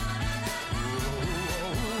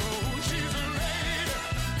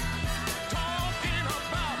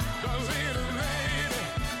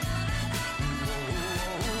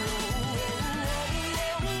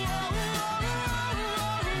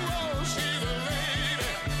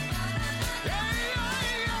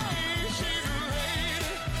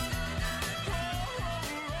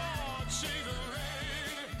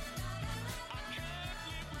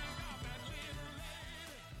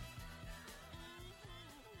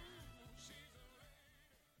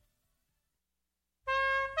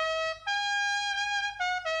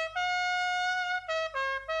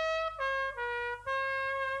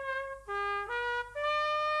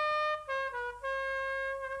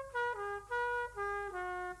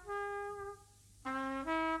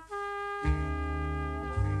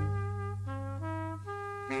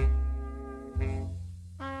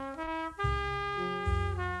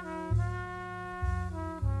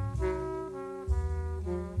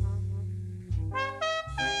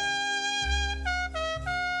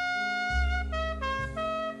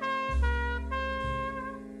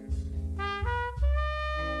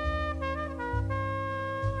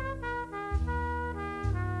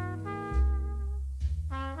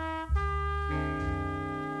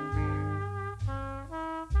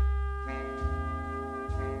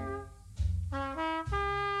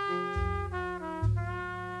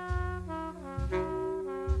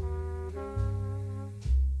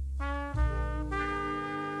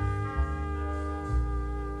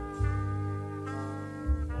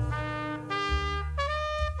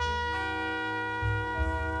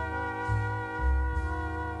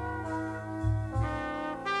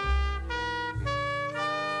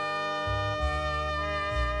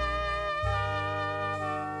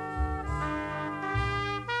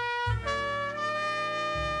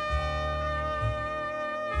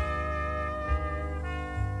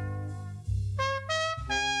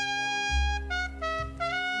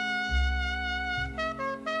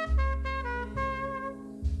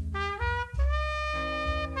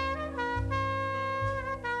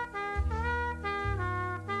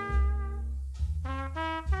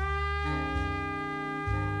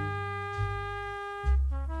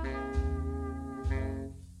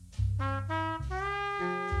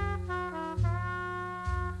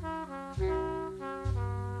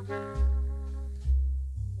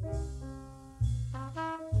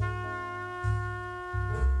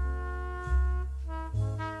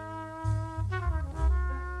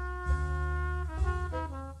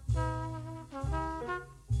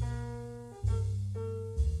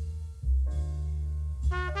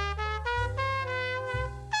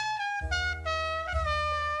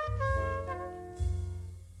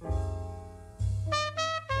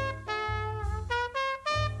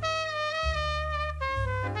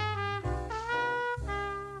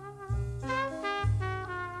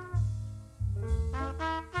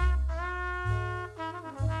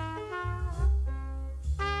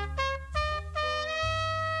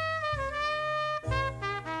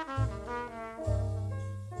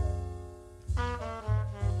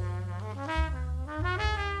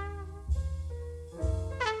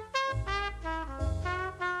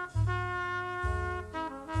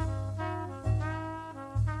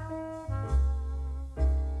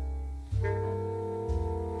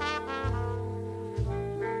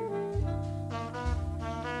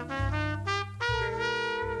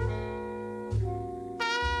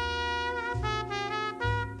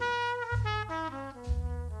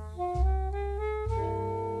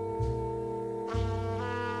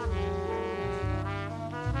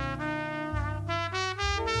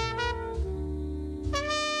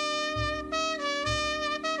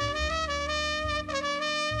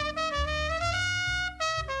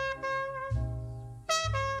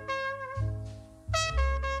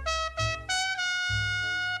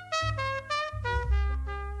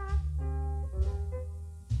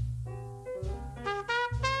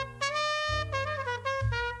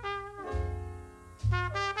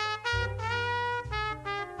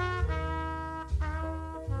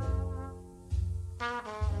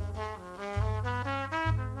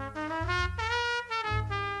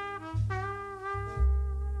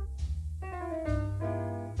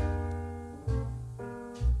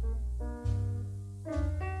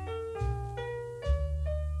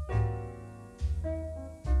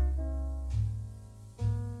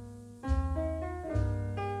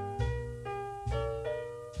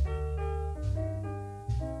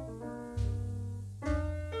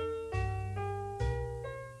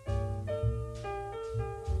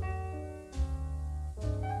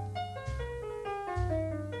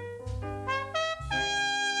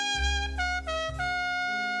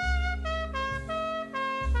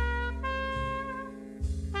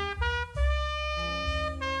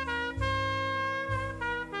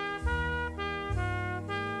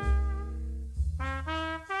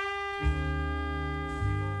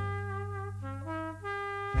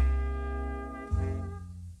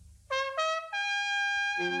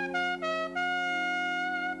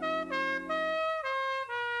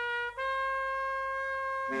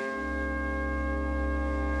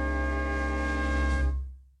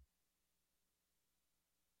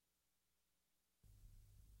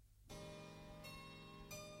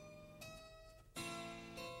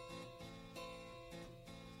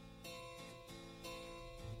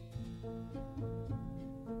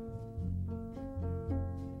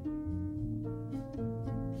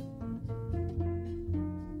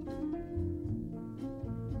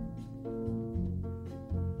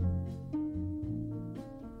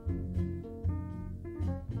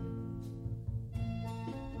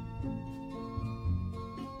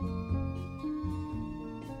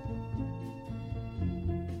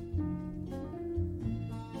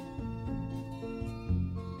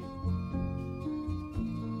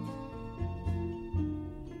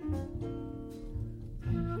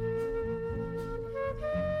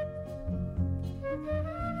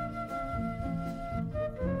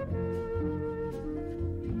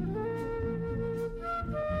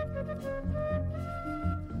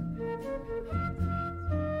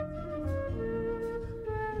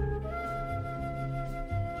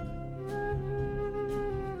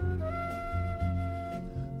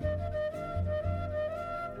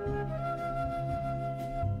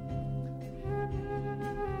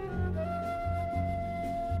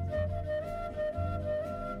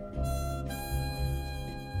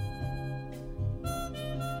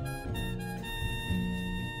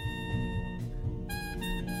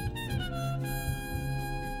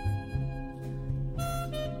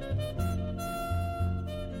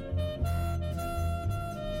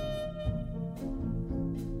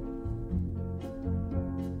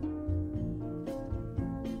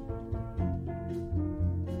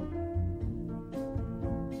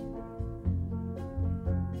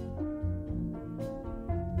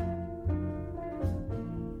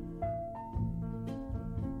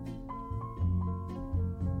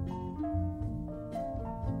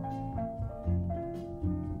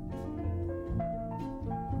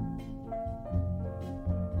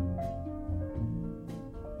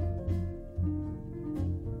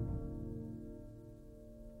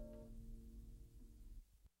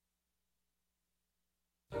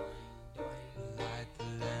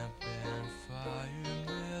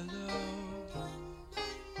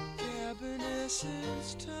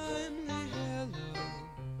 Since timely hello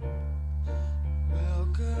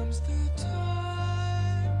welcomes the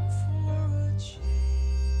time for a change.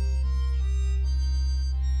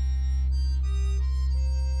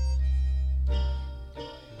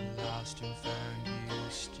 You lost and found, you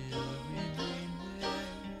still remain there.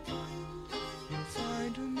 You'll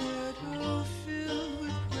find a meadow filled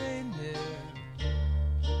with rain there.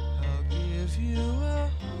 I'll give you a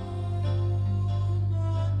home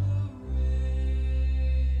on the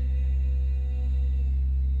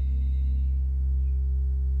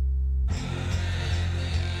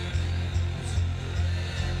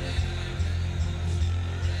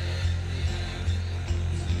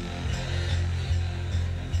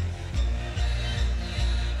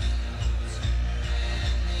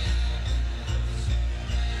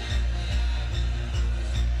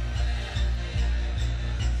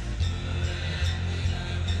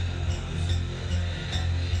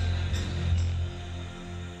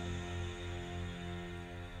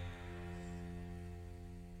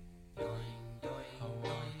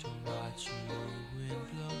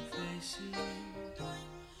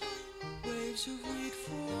waves of wheat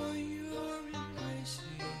for your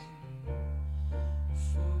embracing.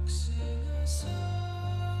 Folks sing a song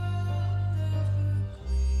of the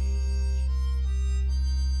queen.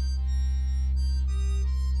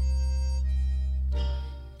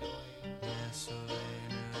 Nestle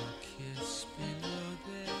in a kiss below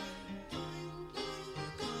there. The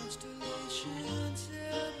constellations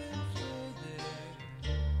ebb and flow there,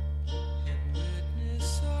 and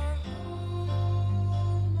witness our home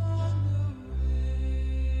on the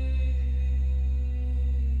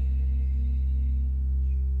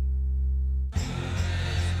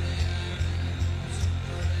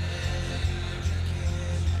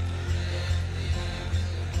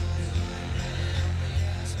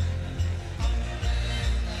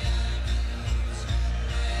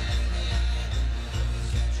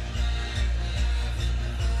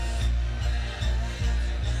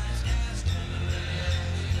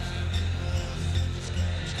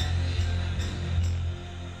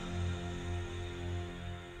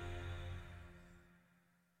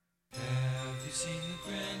Have you seen the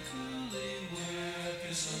Grand Coulee? Where have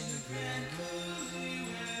you seen the Grand Coulee?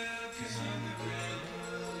 Where have you seen the Grand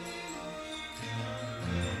Coulee?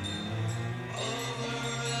 Over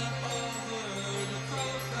and over across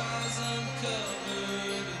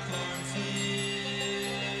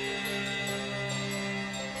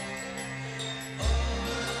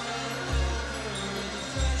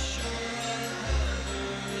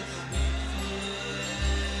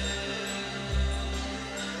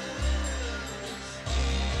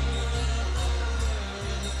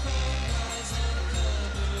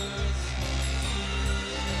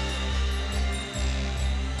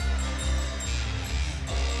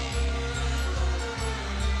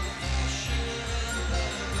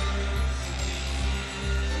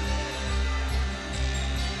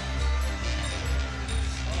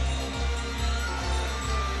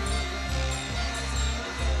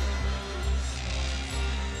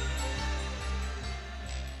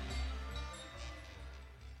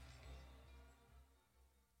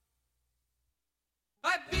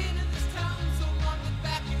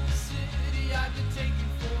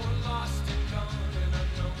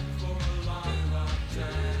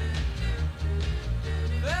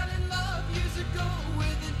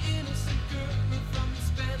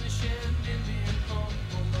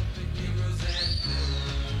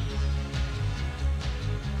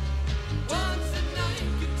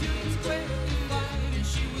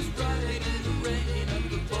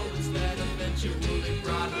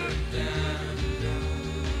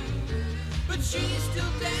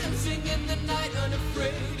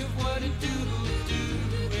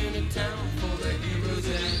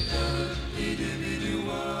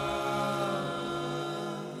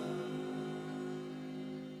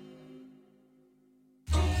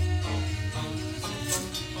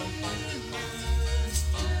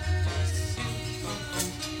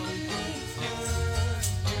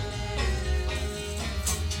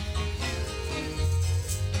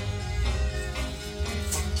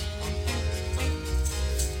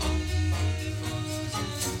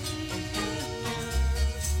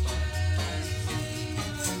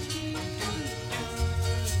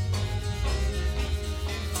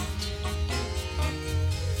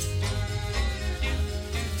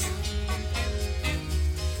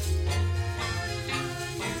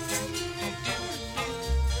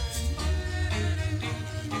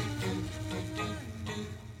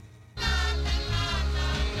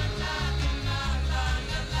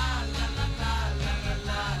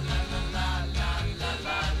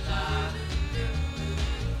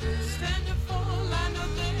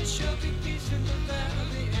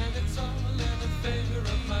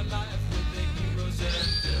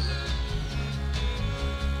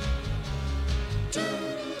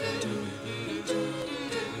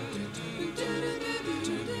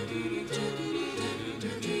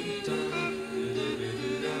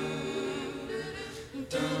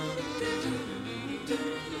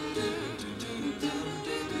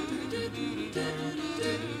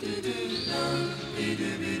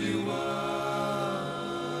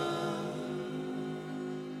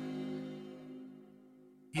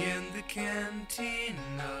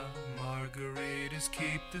cantina. Margaritas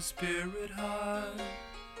keep the spirit high.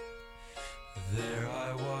 There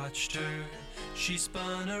I watched her. She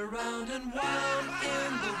spun around and wound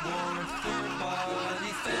in the warmth. Her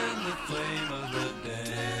body fanned the flame of the dance.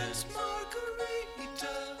 Dance,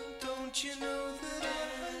 Margarita, don't you know that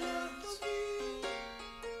I love you?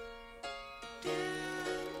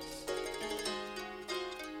 Dance.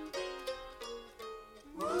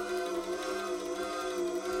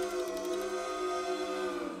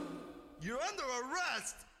 You're under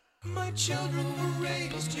arrest! My children were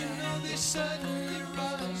raised, you know they suddenly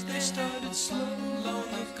rise. They started slow, long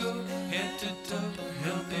ago, head to toe,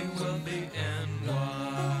 healthy, wealthy, and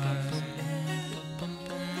wise.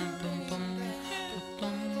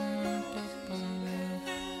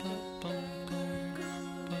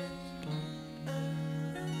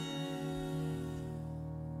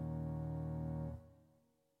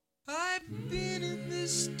 I've been in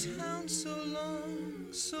this town so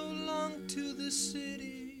long to the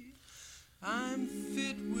city. I'm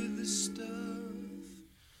fit with the stuff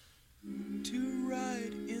to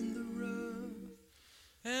ride in the rough,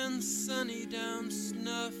 and sunny down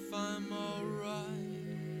snuff. I'm alright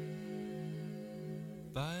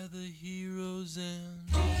by the hero's end.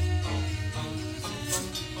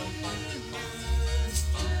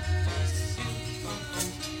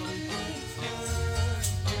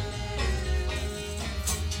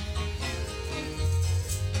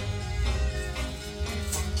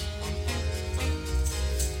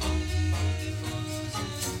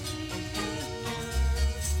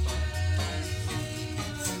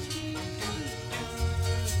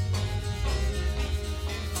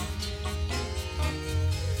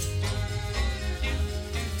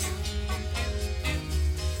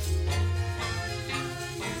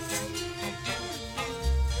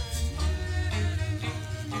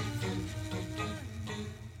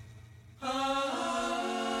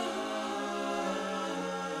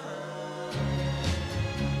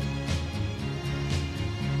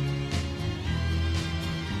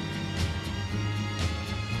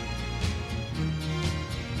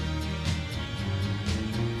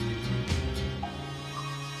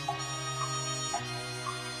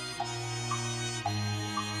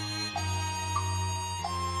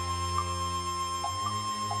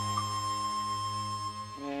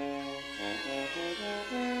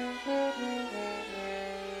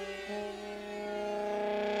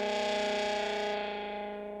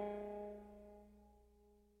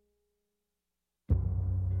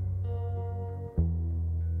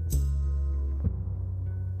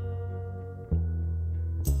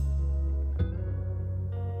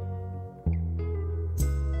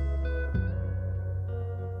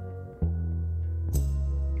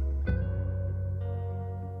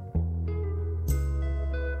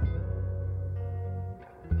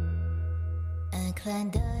 clin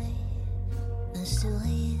d'œil, un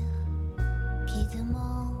sourire qui te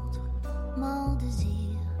montre mon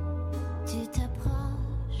désir. Tu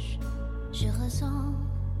t'approches, je ressens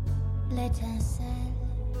l'étincelle.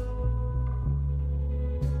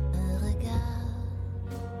 Un regard,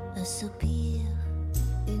 un soupir,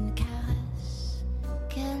 une caresse.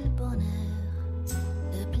 Quel bonheur,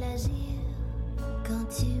 le plaisir quand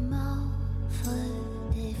tu m'offres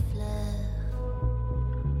des fleurs.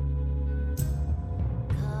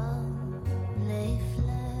 Comme les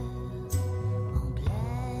fleurs en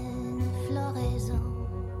pleine floraison,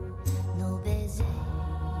 nos baisers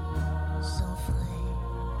sont frais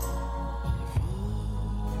et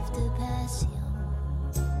vivent de passion.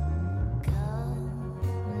 Comme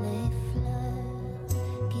les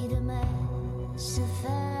fleurs qui demain se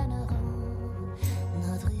faneront,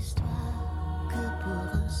 notre histoire que pour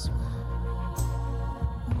un soir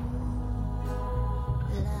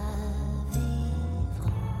nous la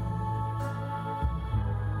vivrons.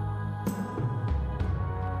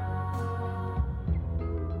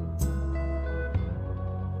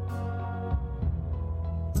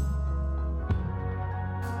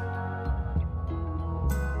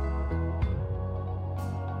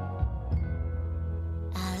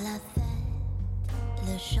 À la fête,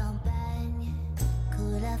 le champagne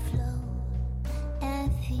coule à flot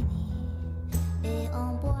infini, et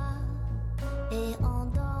on boit, et on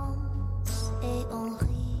danse, et on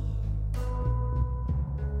rit.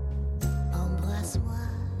 Embrasse-moi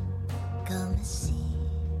comme si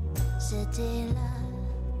c'était la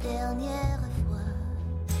dernière fois.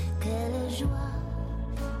 Quelle joie,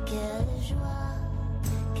 quelle joie,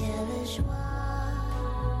 quelle joie.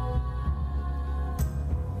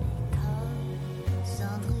 Comme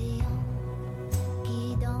Cendrillon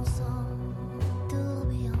qui dans son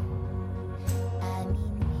tourbillon, à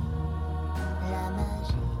minuit la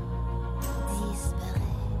magie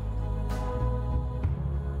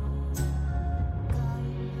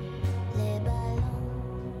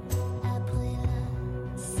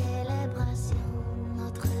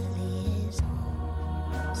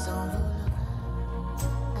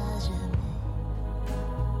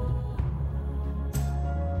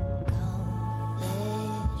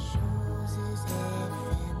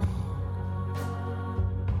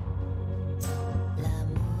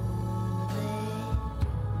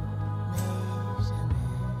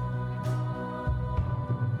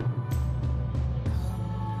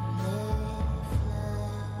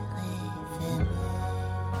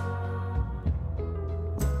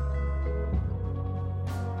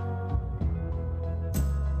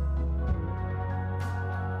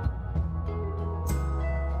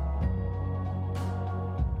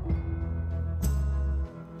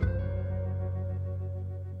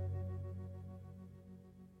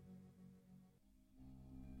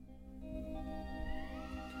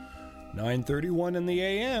 9:31 in the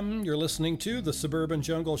AM. You're listening to the Suburban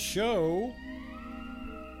Jungle Show.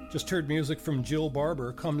 Just heard music from Jill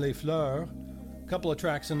Barber, Comme les Fleurs. A couple of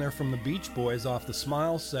tracks in there from the Beach Boys off the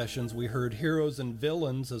Smile sessions. We heard Heroes and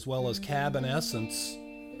Villains as well as Cab and Essence.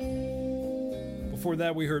 Before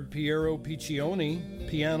that we heard Piero Piccioni,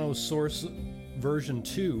 Piano Source version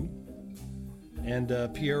 2. And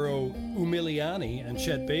Piero Umiliani and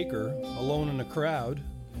Chet Baker, Alone in a Crowd.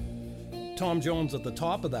 Tom Jones at the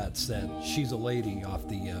top of that set, She's a Lady, off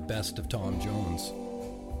the Best of Tom Jones.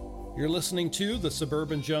 You're listening to the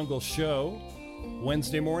Suburban Jungle Show,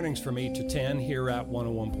 Wednesday mornings from 8 to 10 here at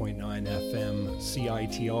 101.9 FM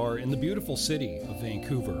CITR in the beautiful city of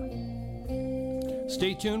Vancouver.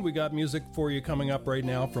 Stay tuned, we got music for you coming up right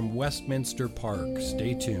now from Westminster Park.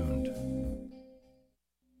 Stay tuned.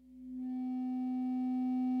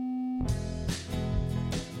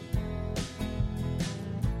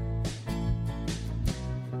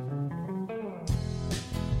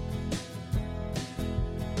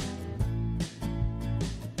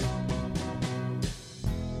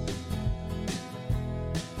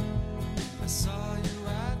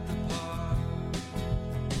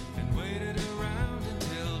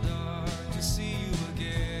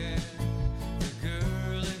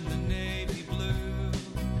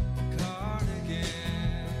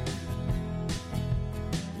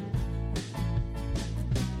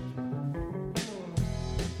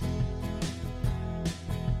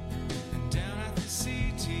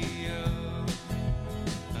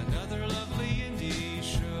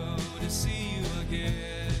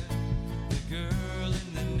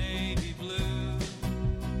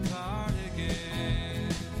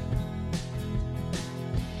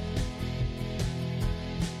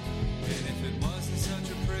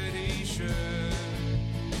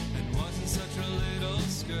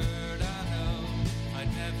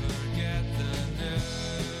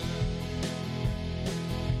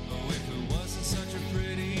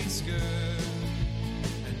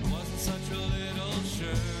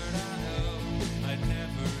 I'd never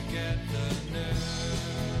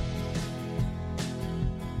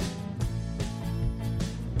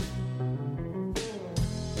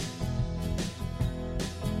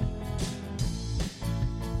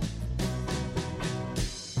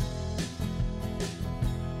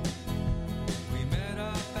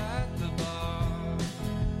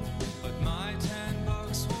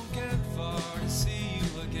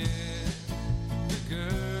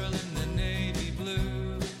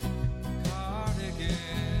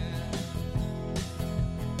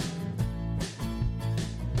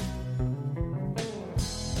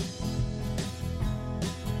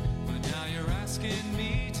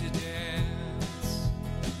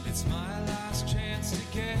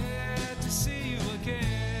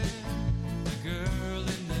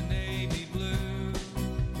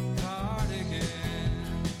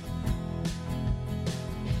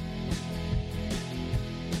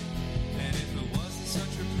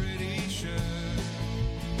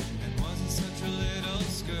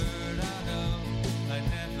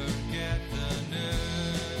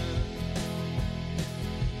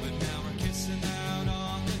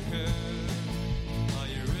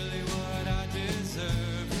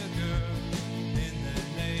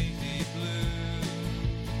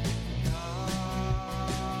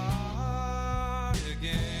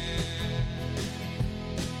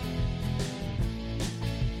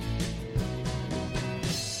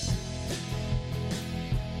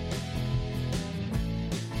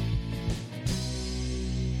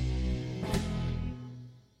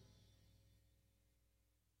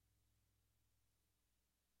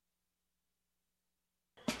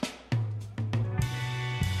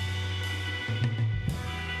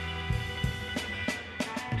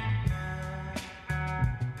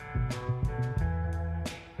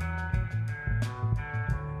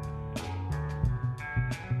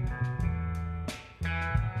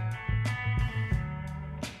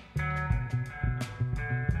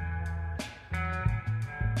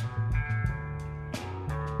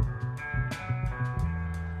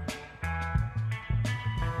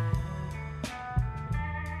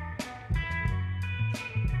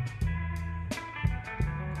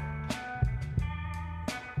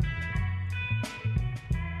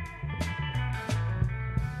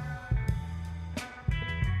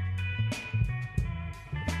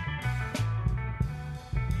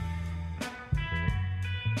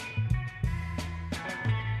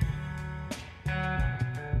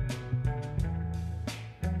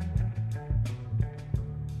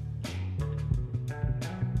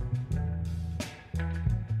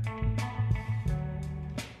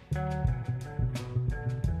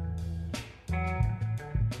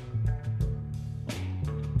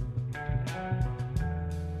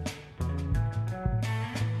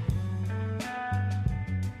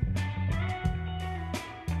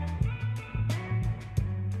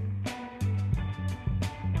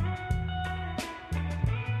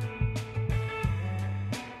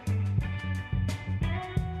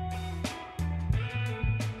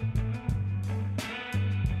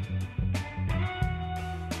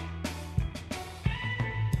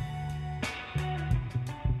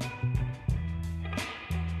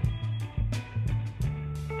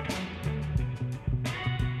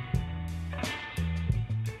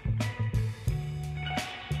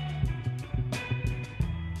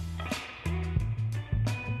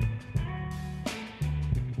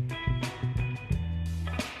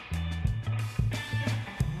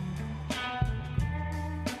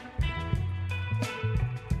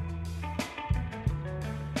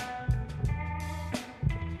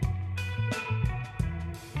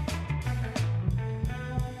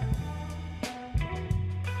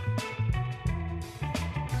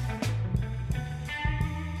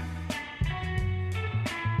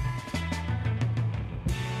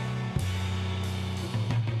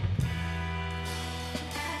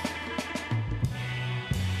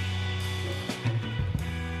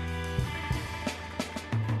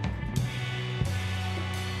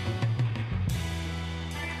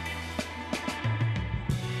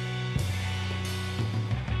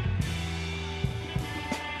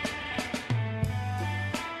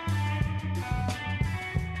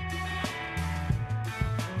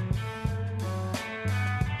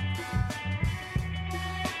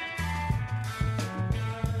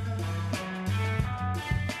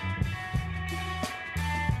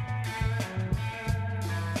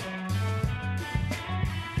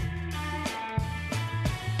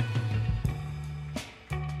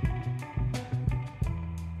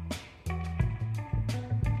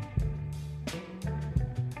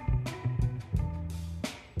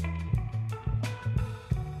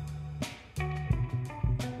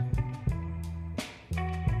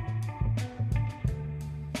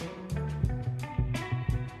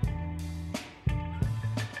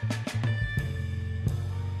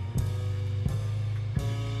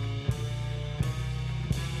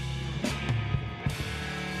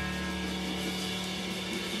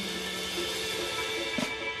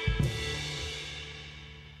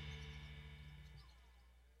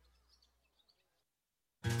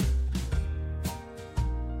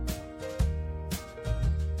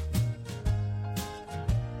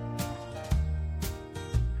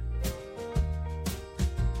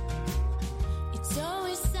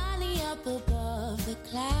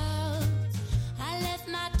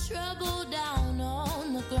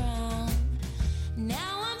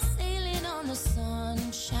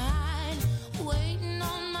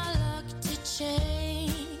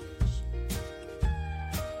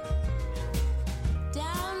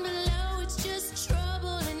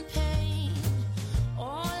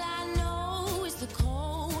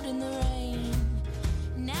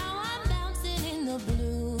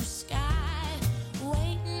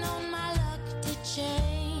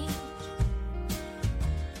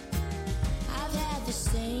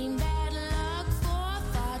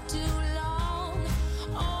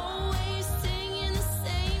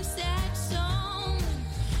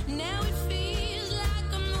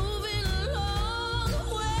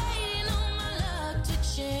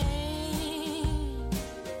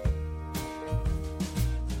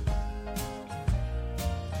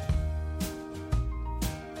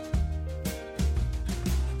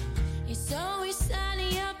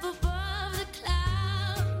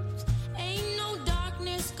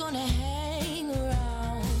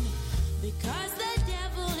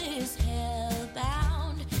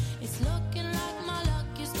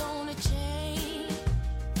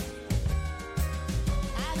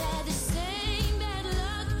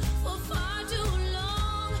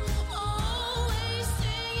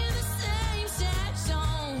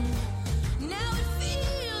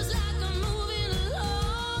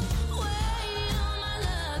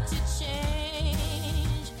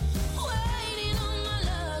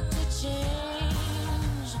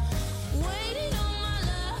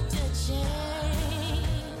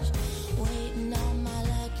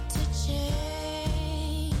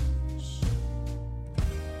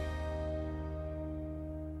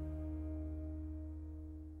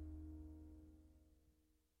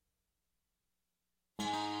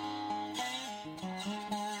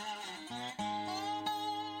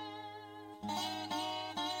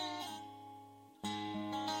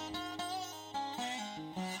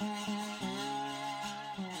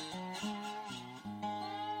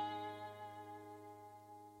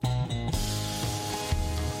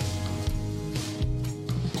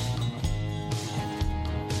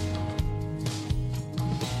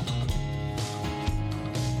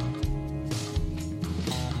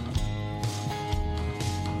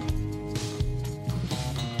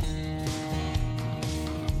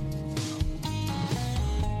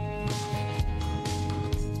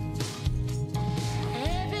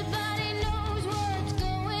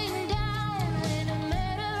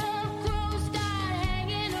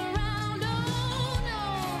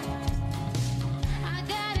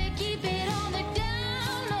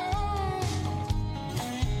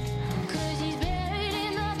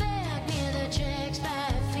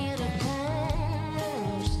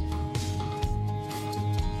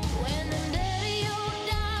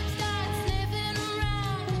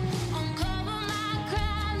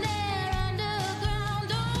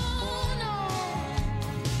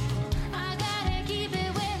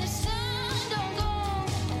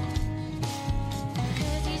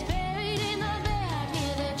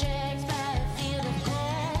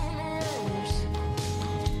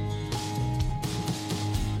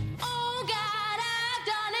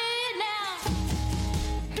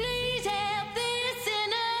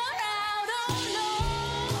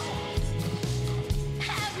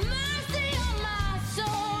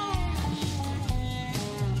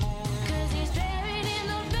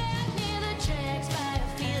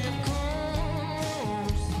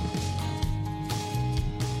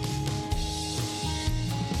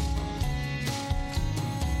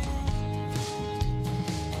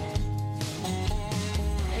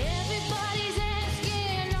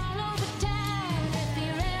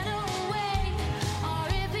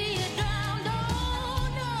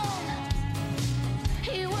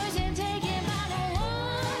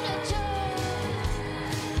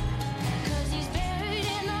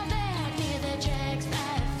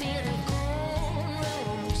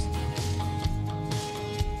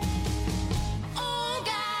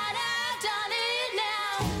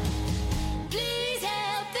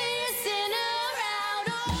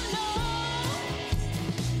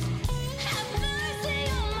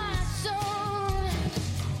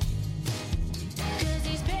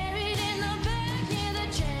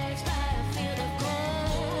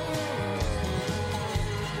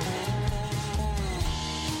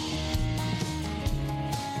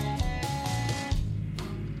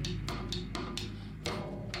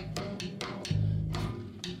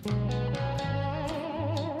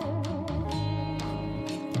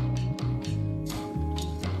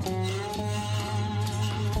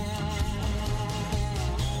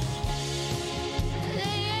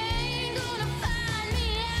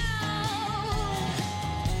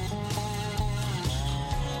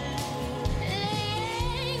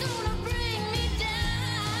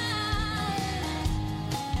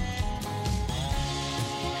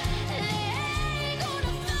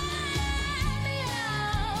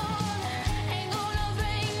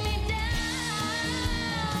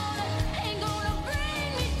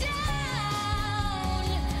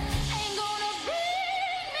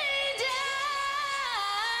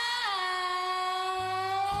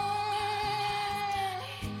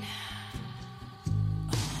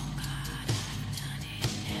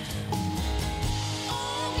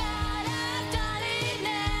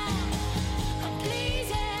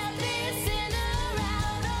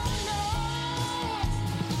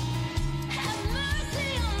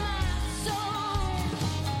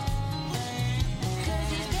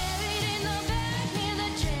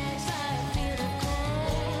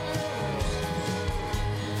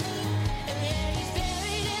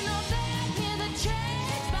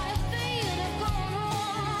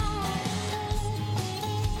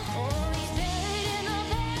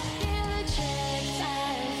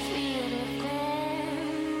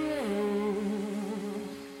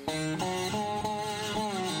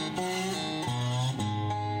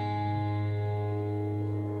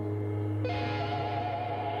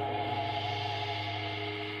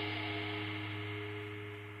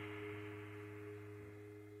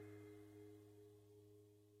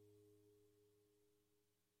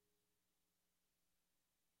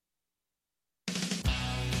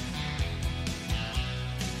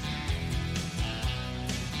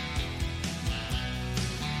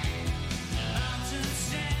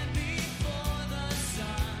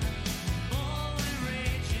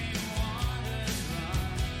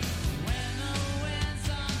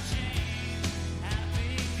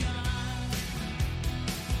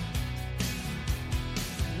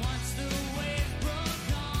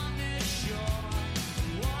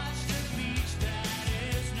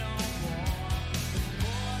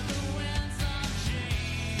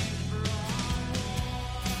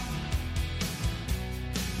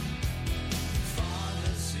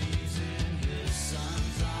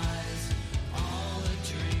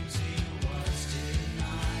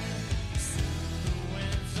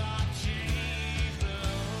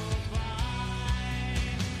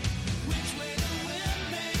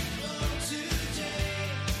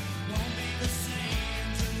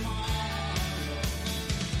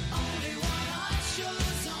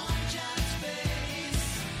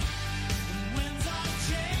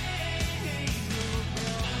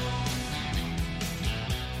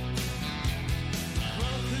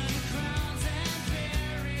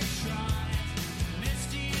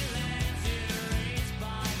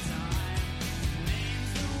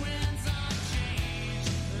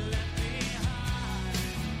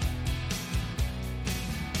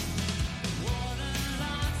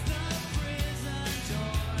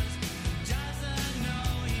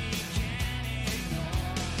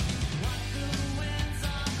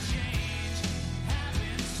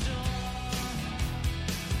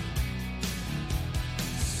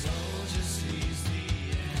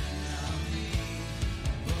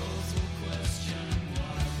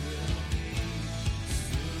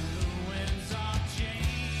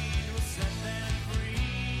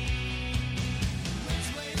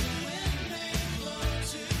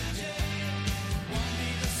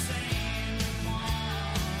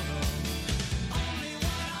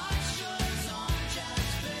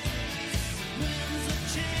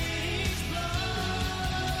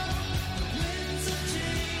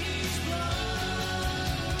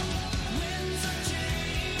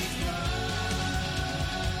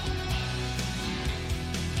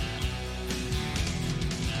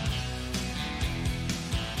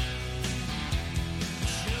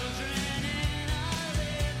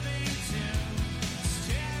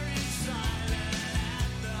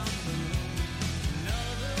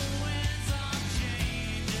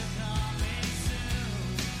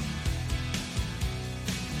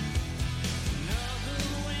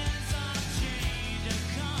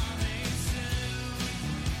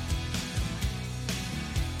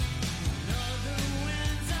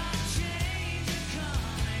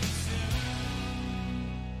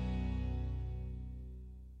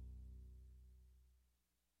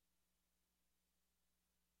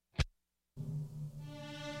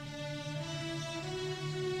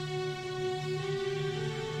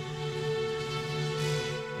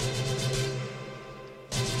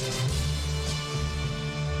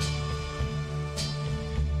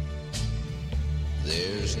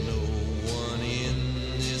There's no one in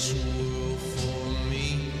this world for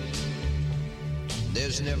me.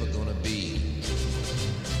 There's never gonna be.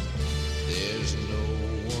 There's no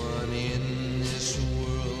one in this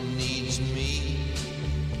world needs me.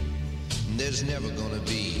 There's never gonna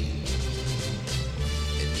be.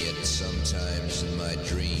 And yet sometimes in my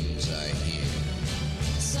dreams I hear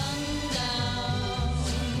Sundown,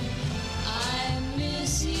 I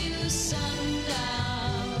miss you,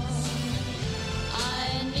 sundown.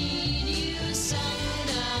 I need you,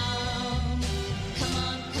 sundown. Come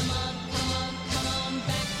on, come on, come on, come on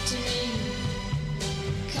back to me.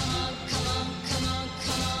 Come on, come on, come on,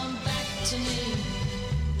 come on back to me.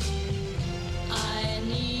 I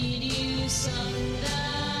need you, sundown.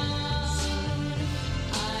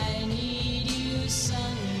 I need you,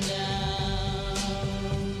 sundown.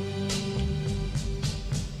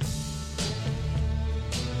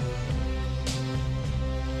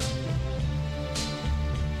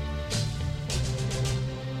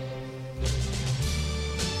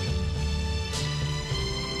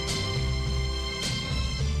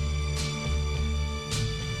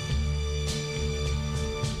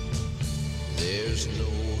 there's no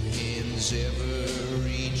hands ever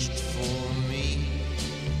reached for me.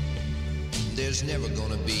 There's never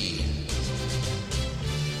gonna be.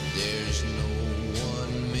 There's no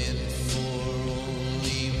one meant for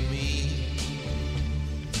only me.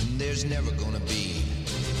 There's never gonna be.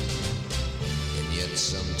 And yet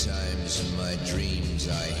sometimes in my dreams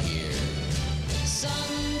I hear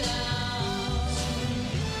Sundown,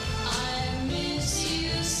 I miss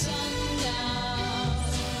you, sundown.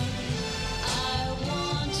 I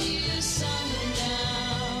want you,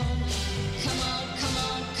 sundown. Come on, come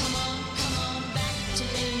on, come on, come on back to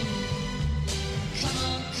me. Come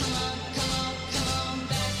on, come on, come on, come on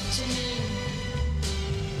back to me.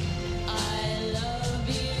 I love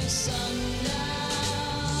you, sundown.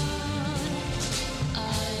 I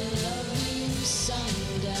love you,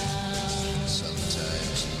 sundown.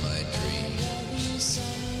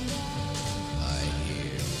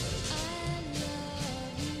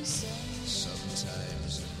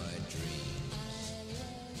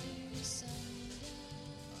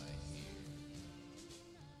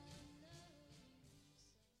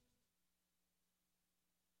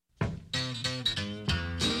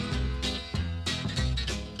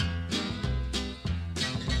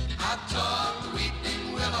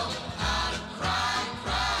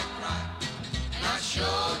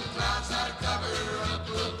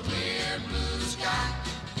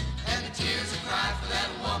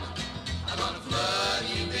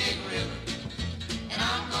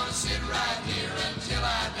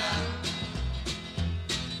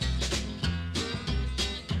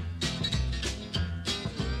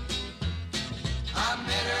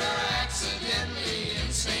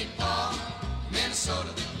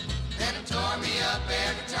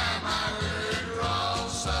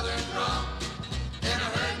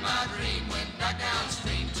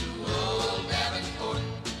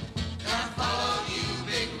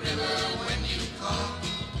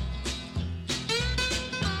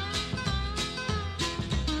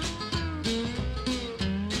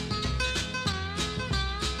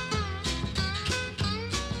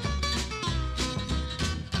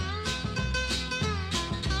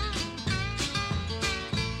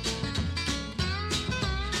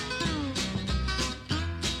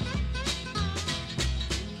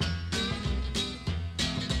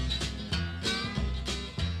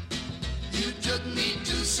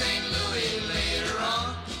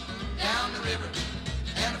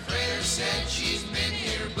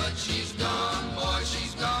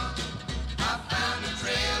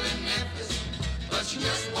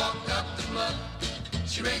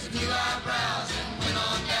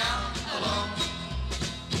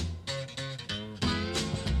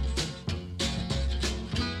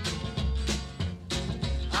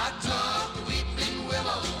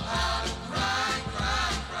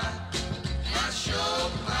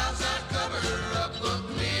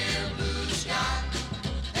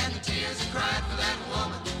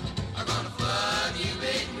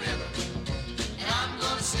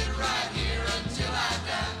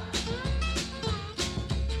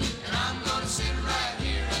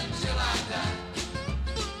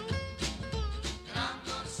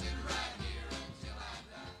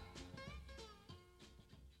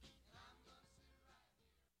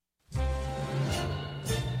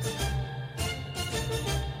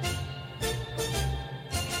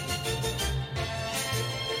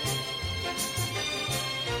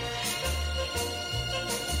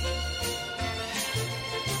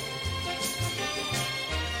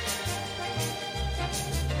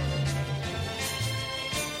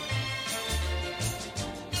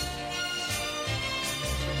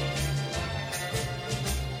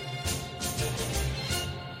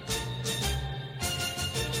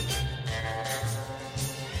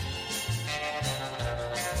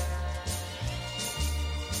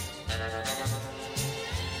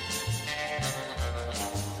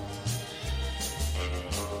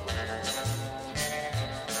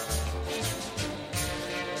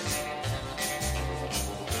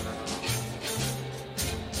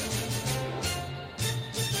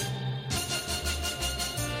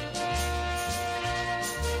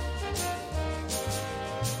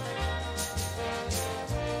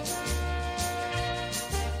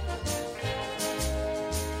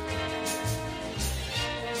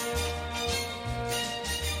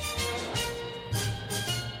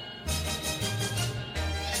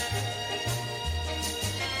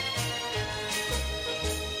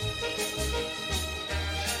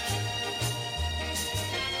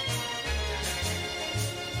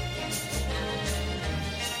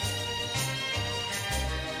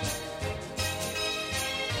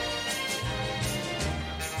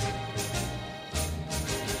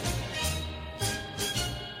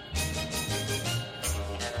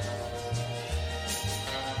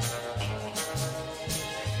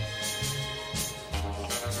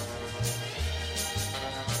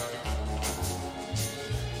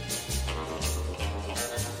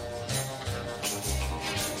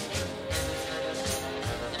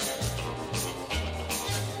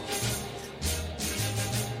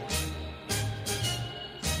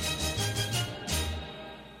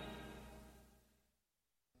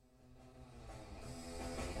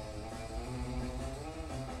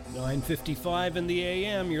 9:55 in the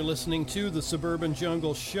AM, you're listening to the Suburban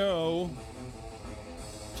Jungle Show.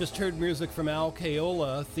 Just heard music from Al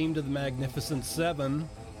Kayola, theme to the Magnificent Seven.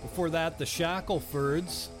 Before that, the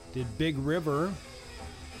Shacklefords did Big River.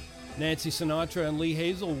 Nancy Sinatra and Lee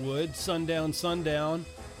Hazelwood, Sundown, Sundown.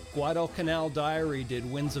 Guadalcanal Diary did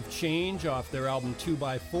Winds of Change off their album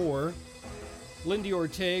 2x4. Lindy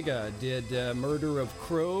Ortega did Murder of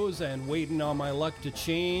Crows and Waitin' on My Luck to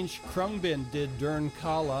Change. Krungbin did Dern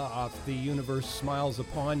Kala off The Universe Smiles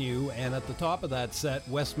Upon You. And at the top of that set,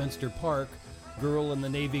 Westminster Park, Girl in the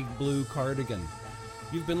Navy Blue Cardigan.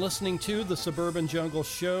 You've been listening to the Suburban Jungle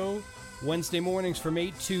Show, Wednesday mornings from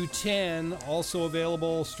 8 to 10. Also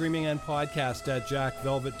available streaming and podcast at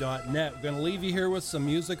jackvelvet.net. We're going to leave you here with some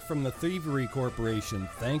music from the Thievery Corporation.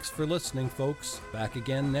 Thanks for listening, folks. Back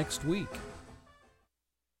again next week.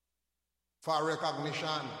 For recognition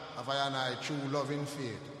of I and I true loving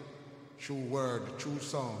faith, true word, true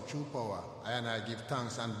song, true power, I and I give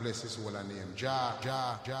thanks and bless his holy name. Jah,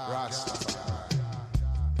 Rastafari.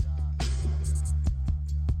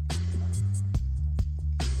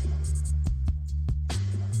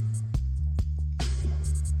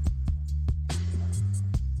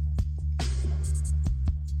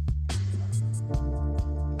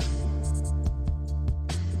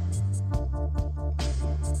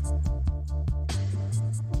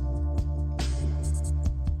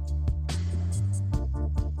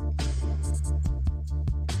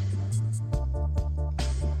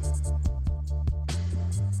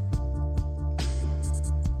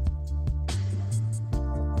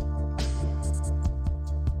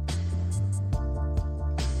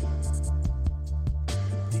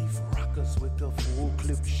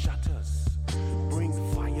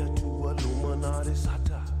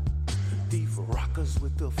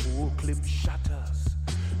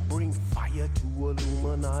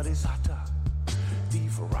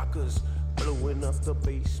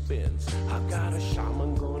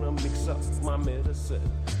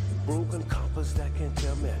 Broken compass that can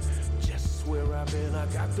tell me just where I've been. I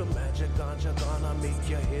got the magic ganja gonna make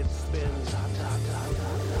your head spin. Ta, ta, ta,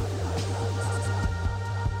 ta, ta, ta.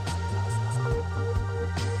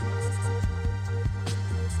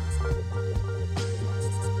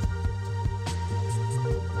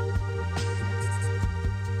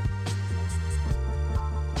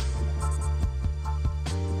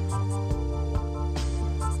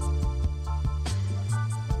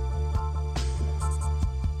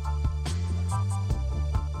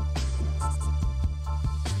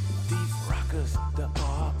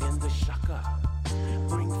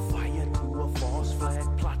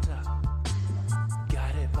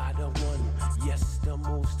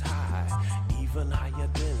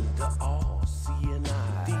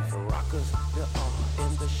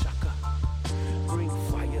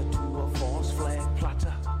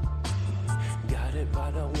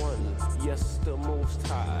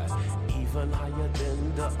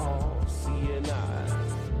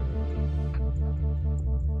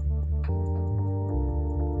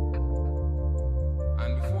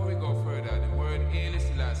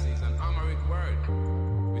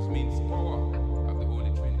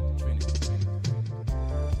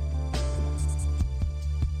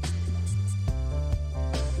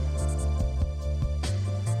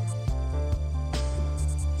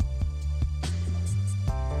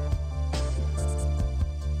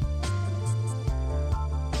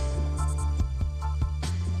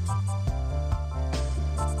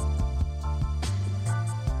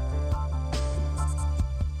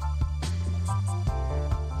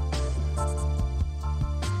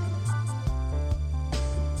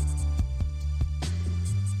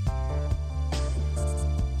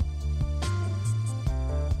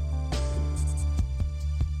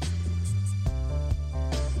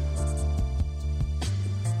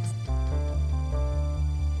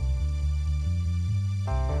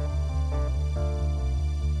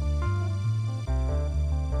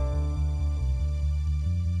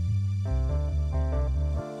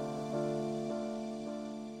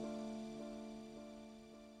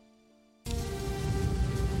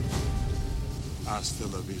 Hasta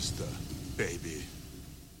la vista, baby.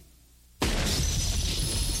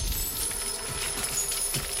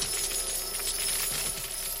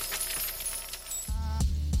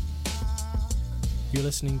 You're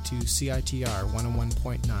listening to CITR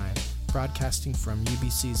 101.9, broadcasting from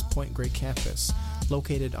UBC's Point Grey campus,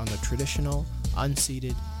 located on the traditional,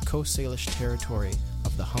 unceded Coast Salish territory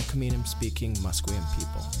of the Hunkaminam-speaking Musqueam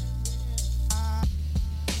people.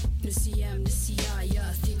 Nisiyam,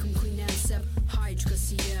 Nisiyaya, Thikum Queenansep, Hydra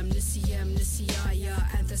Siyam, Nisiyam, Nisiyaya,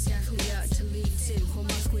 Anthas Yaklia, Talitin,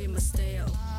 Homasqueam, Mastale.